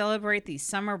to celebrate the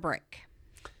summer break.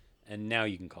 And now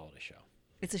you can call it a show.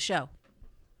 It's a show.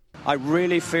 I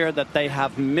really fear that they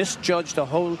have misjudged the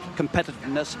whole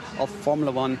competitiveness of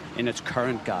Formula One in its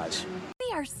current guise.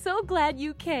 We are so glad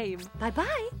you came.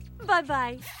 Bye-bye.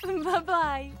 Bye-bye.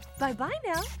 Bye-bye. Bye-bye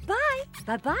now. Bye.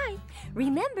 Bye-bye.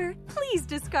 Remember, please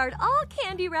discard all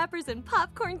candy wrappers and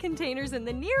popcorn containers in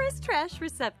the nearest trash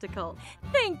receptacle.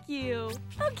 Thank you.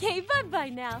 Okay, bye-bye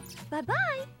now.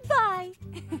 Bye-bye. Bye.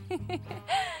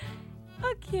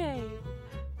 Okay.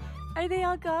 Are they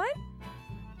all gone?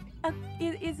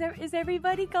 Is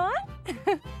everybody gone?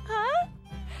 Huh?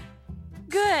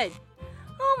 Good.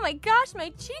 Oh my gosh, my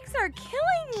cheeks are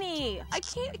killing me. I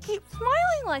can't keep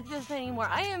smiling like this anymore.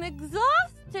 I am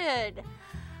exhausted.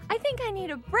 I think I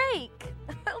need a break.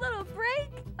 A little break?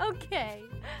 Okay.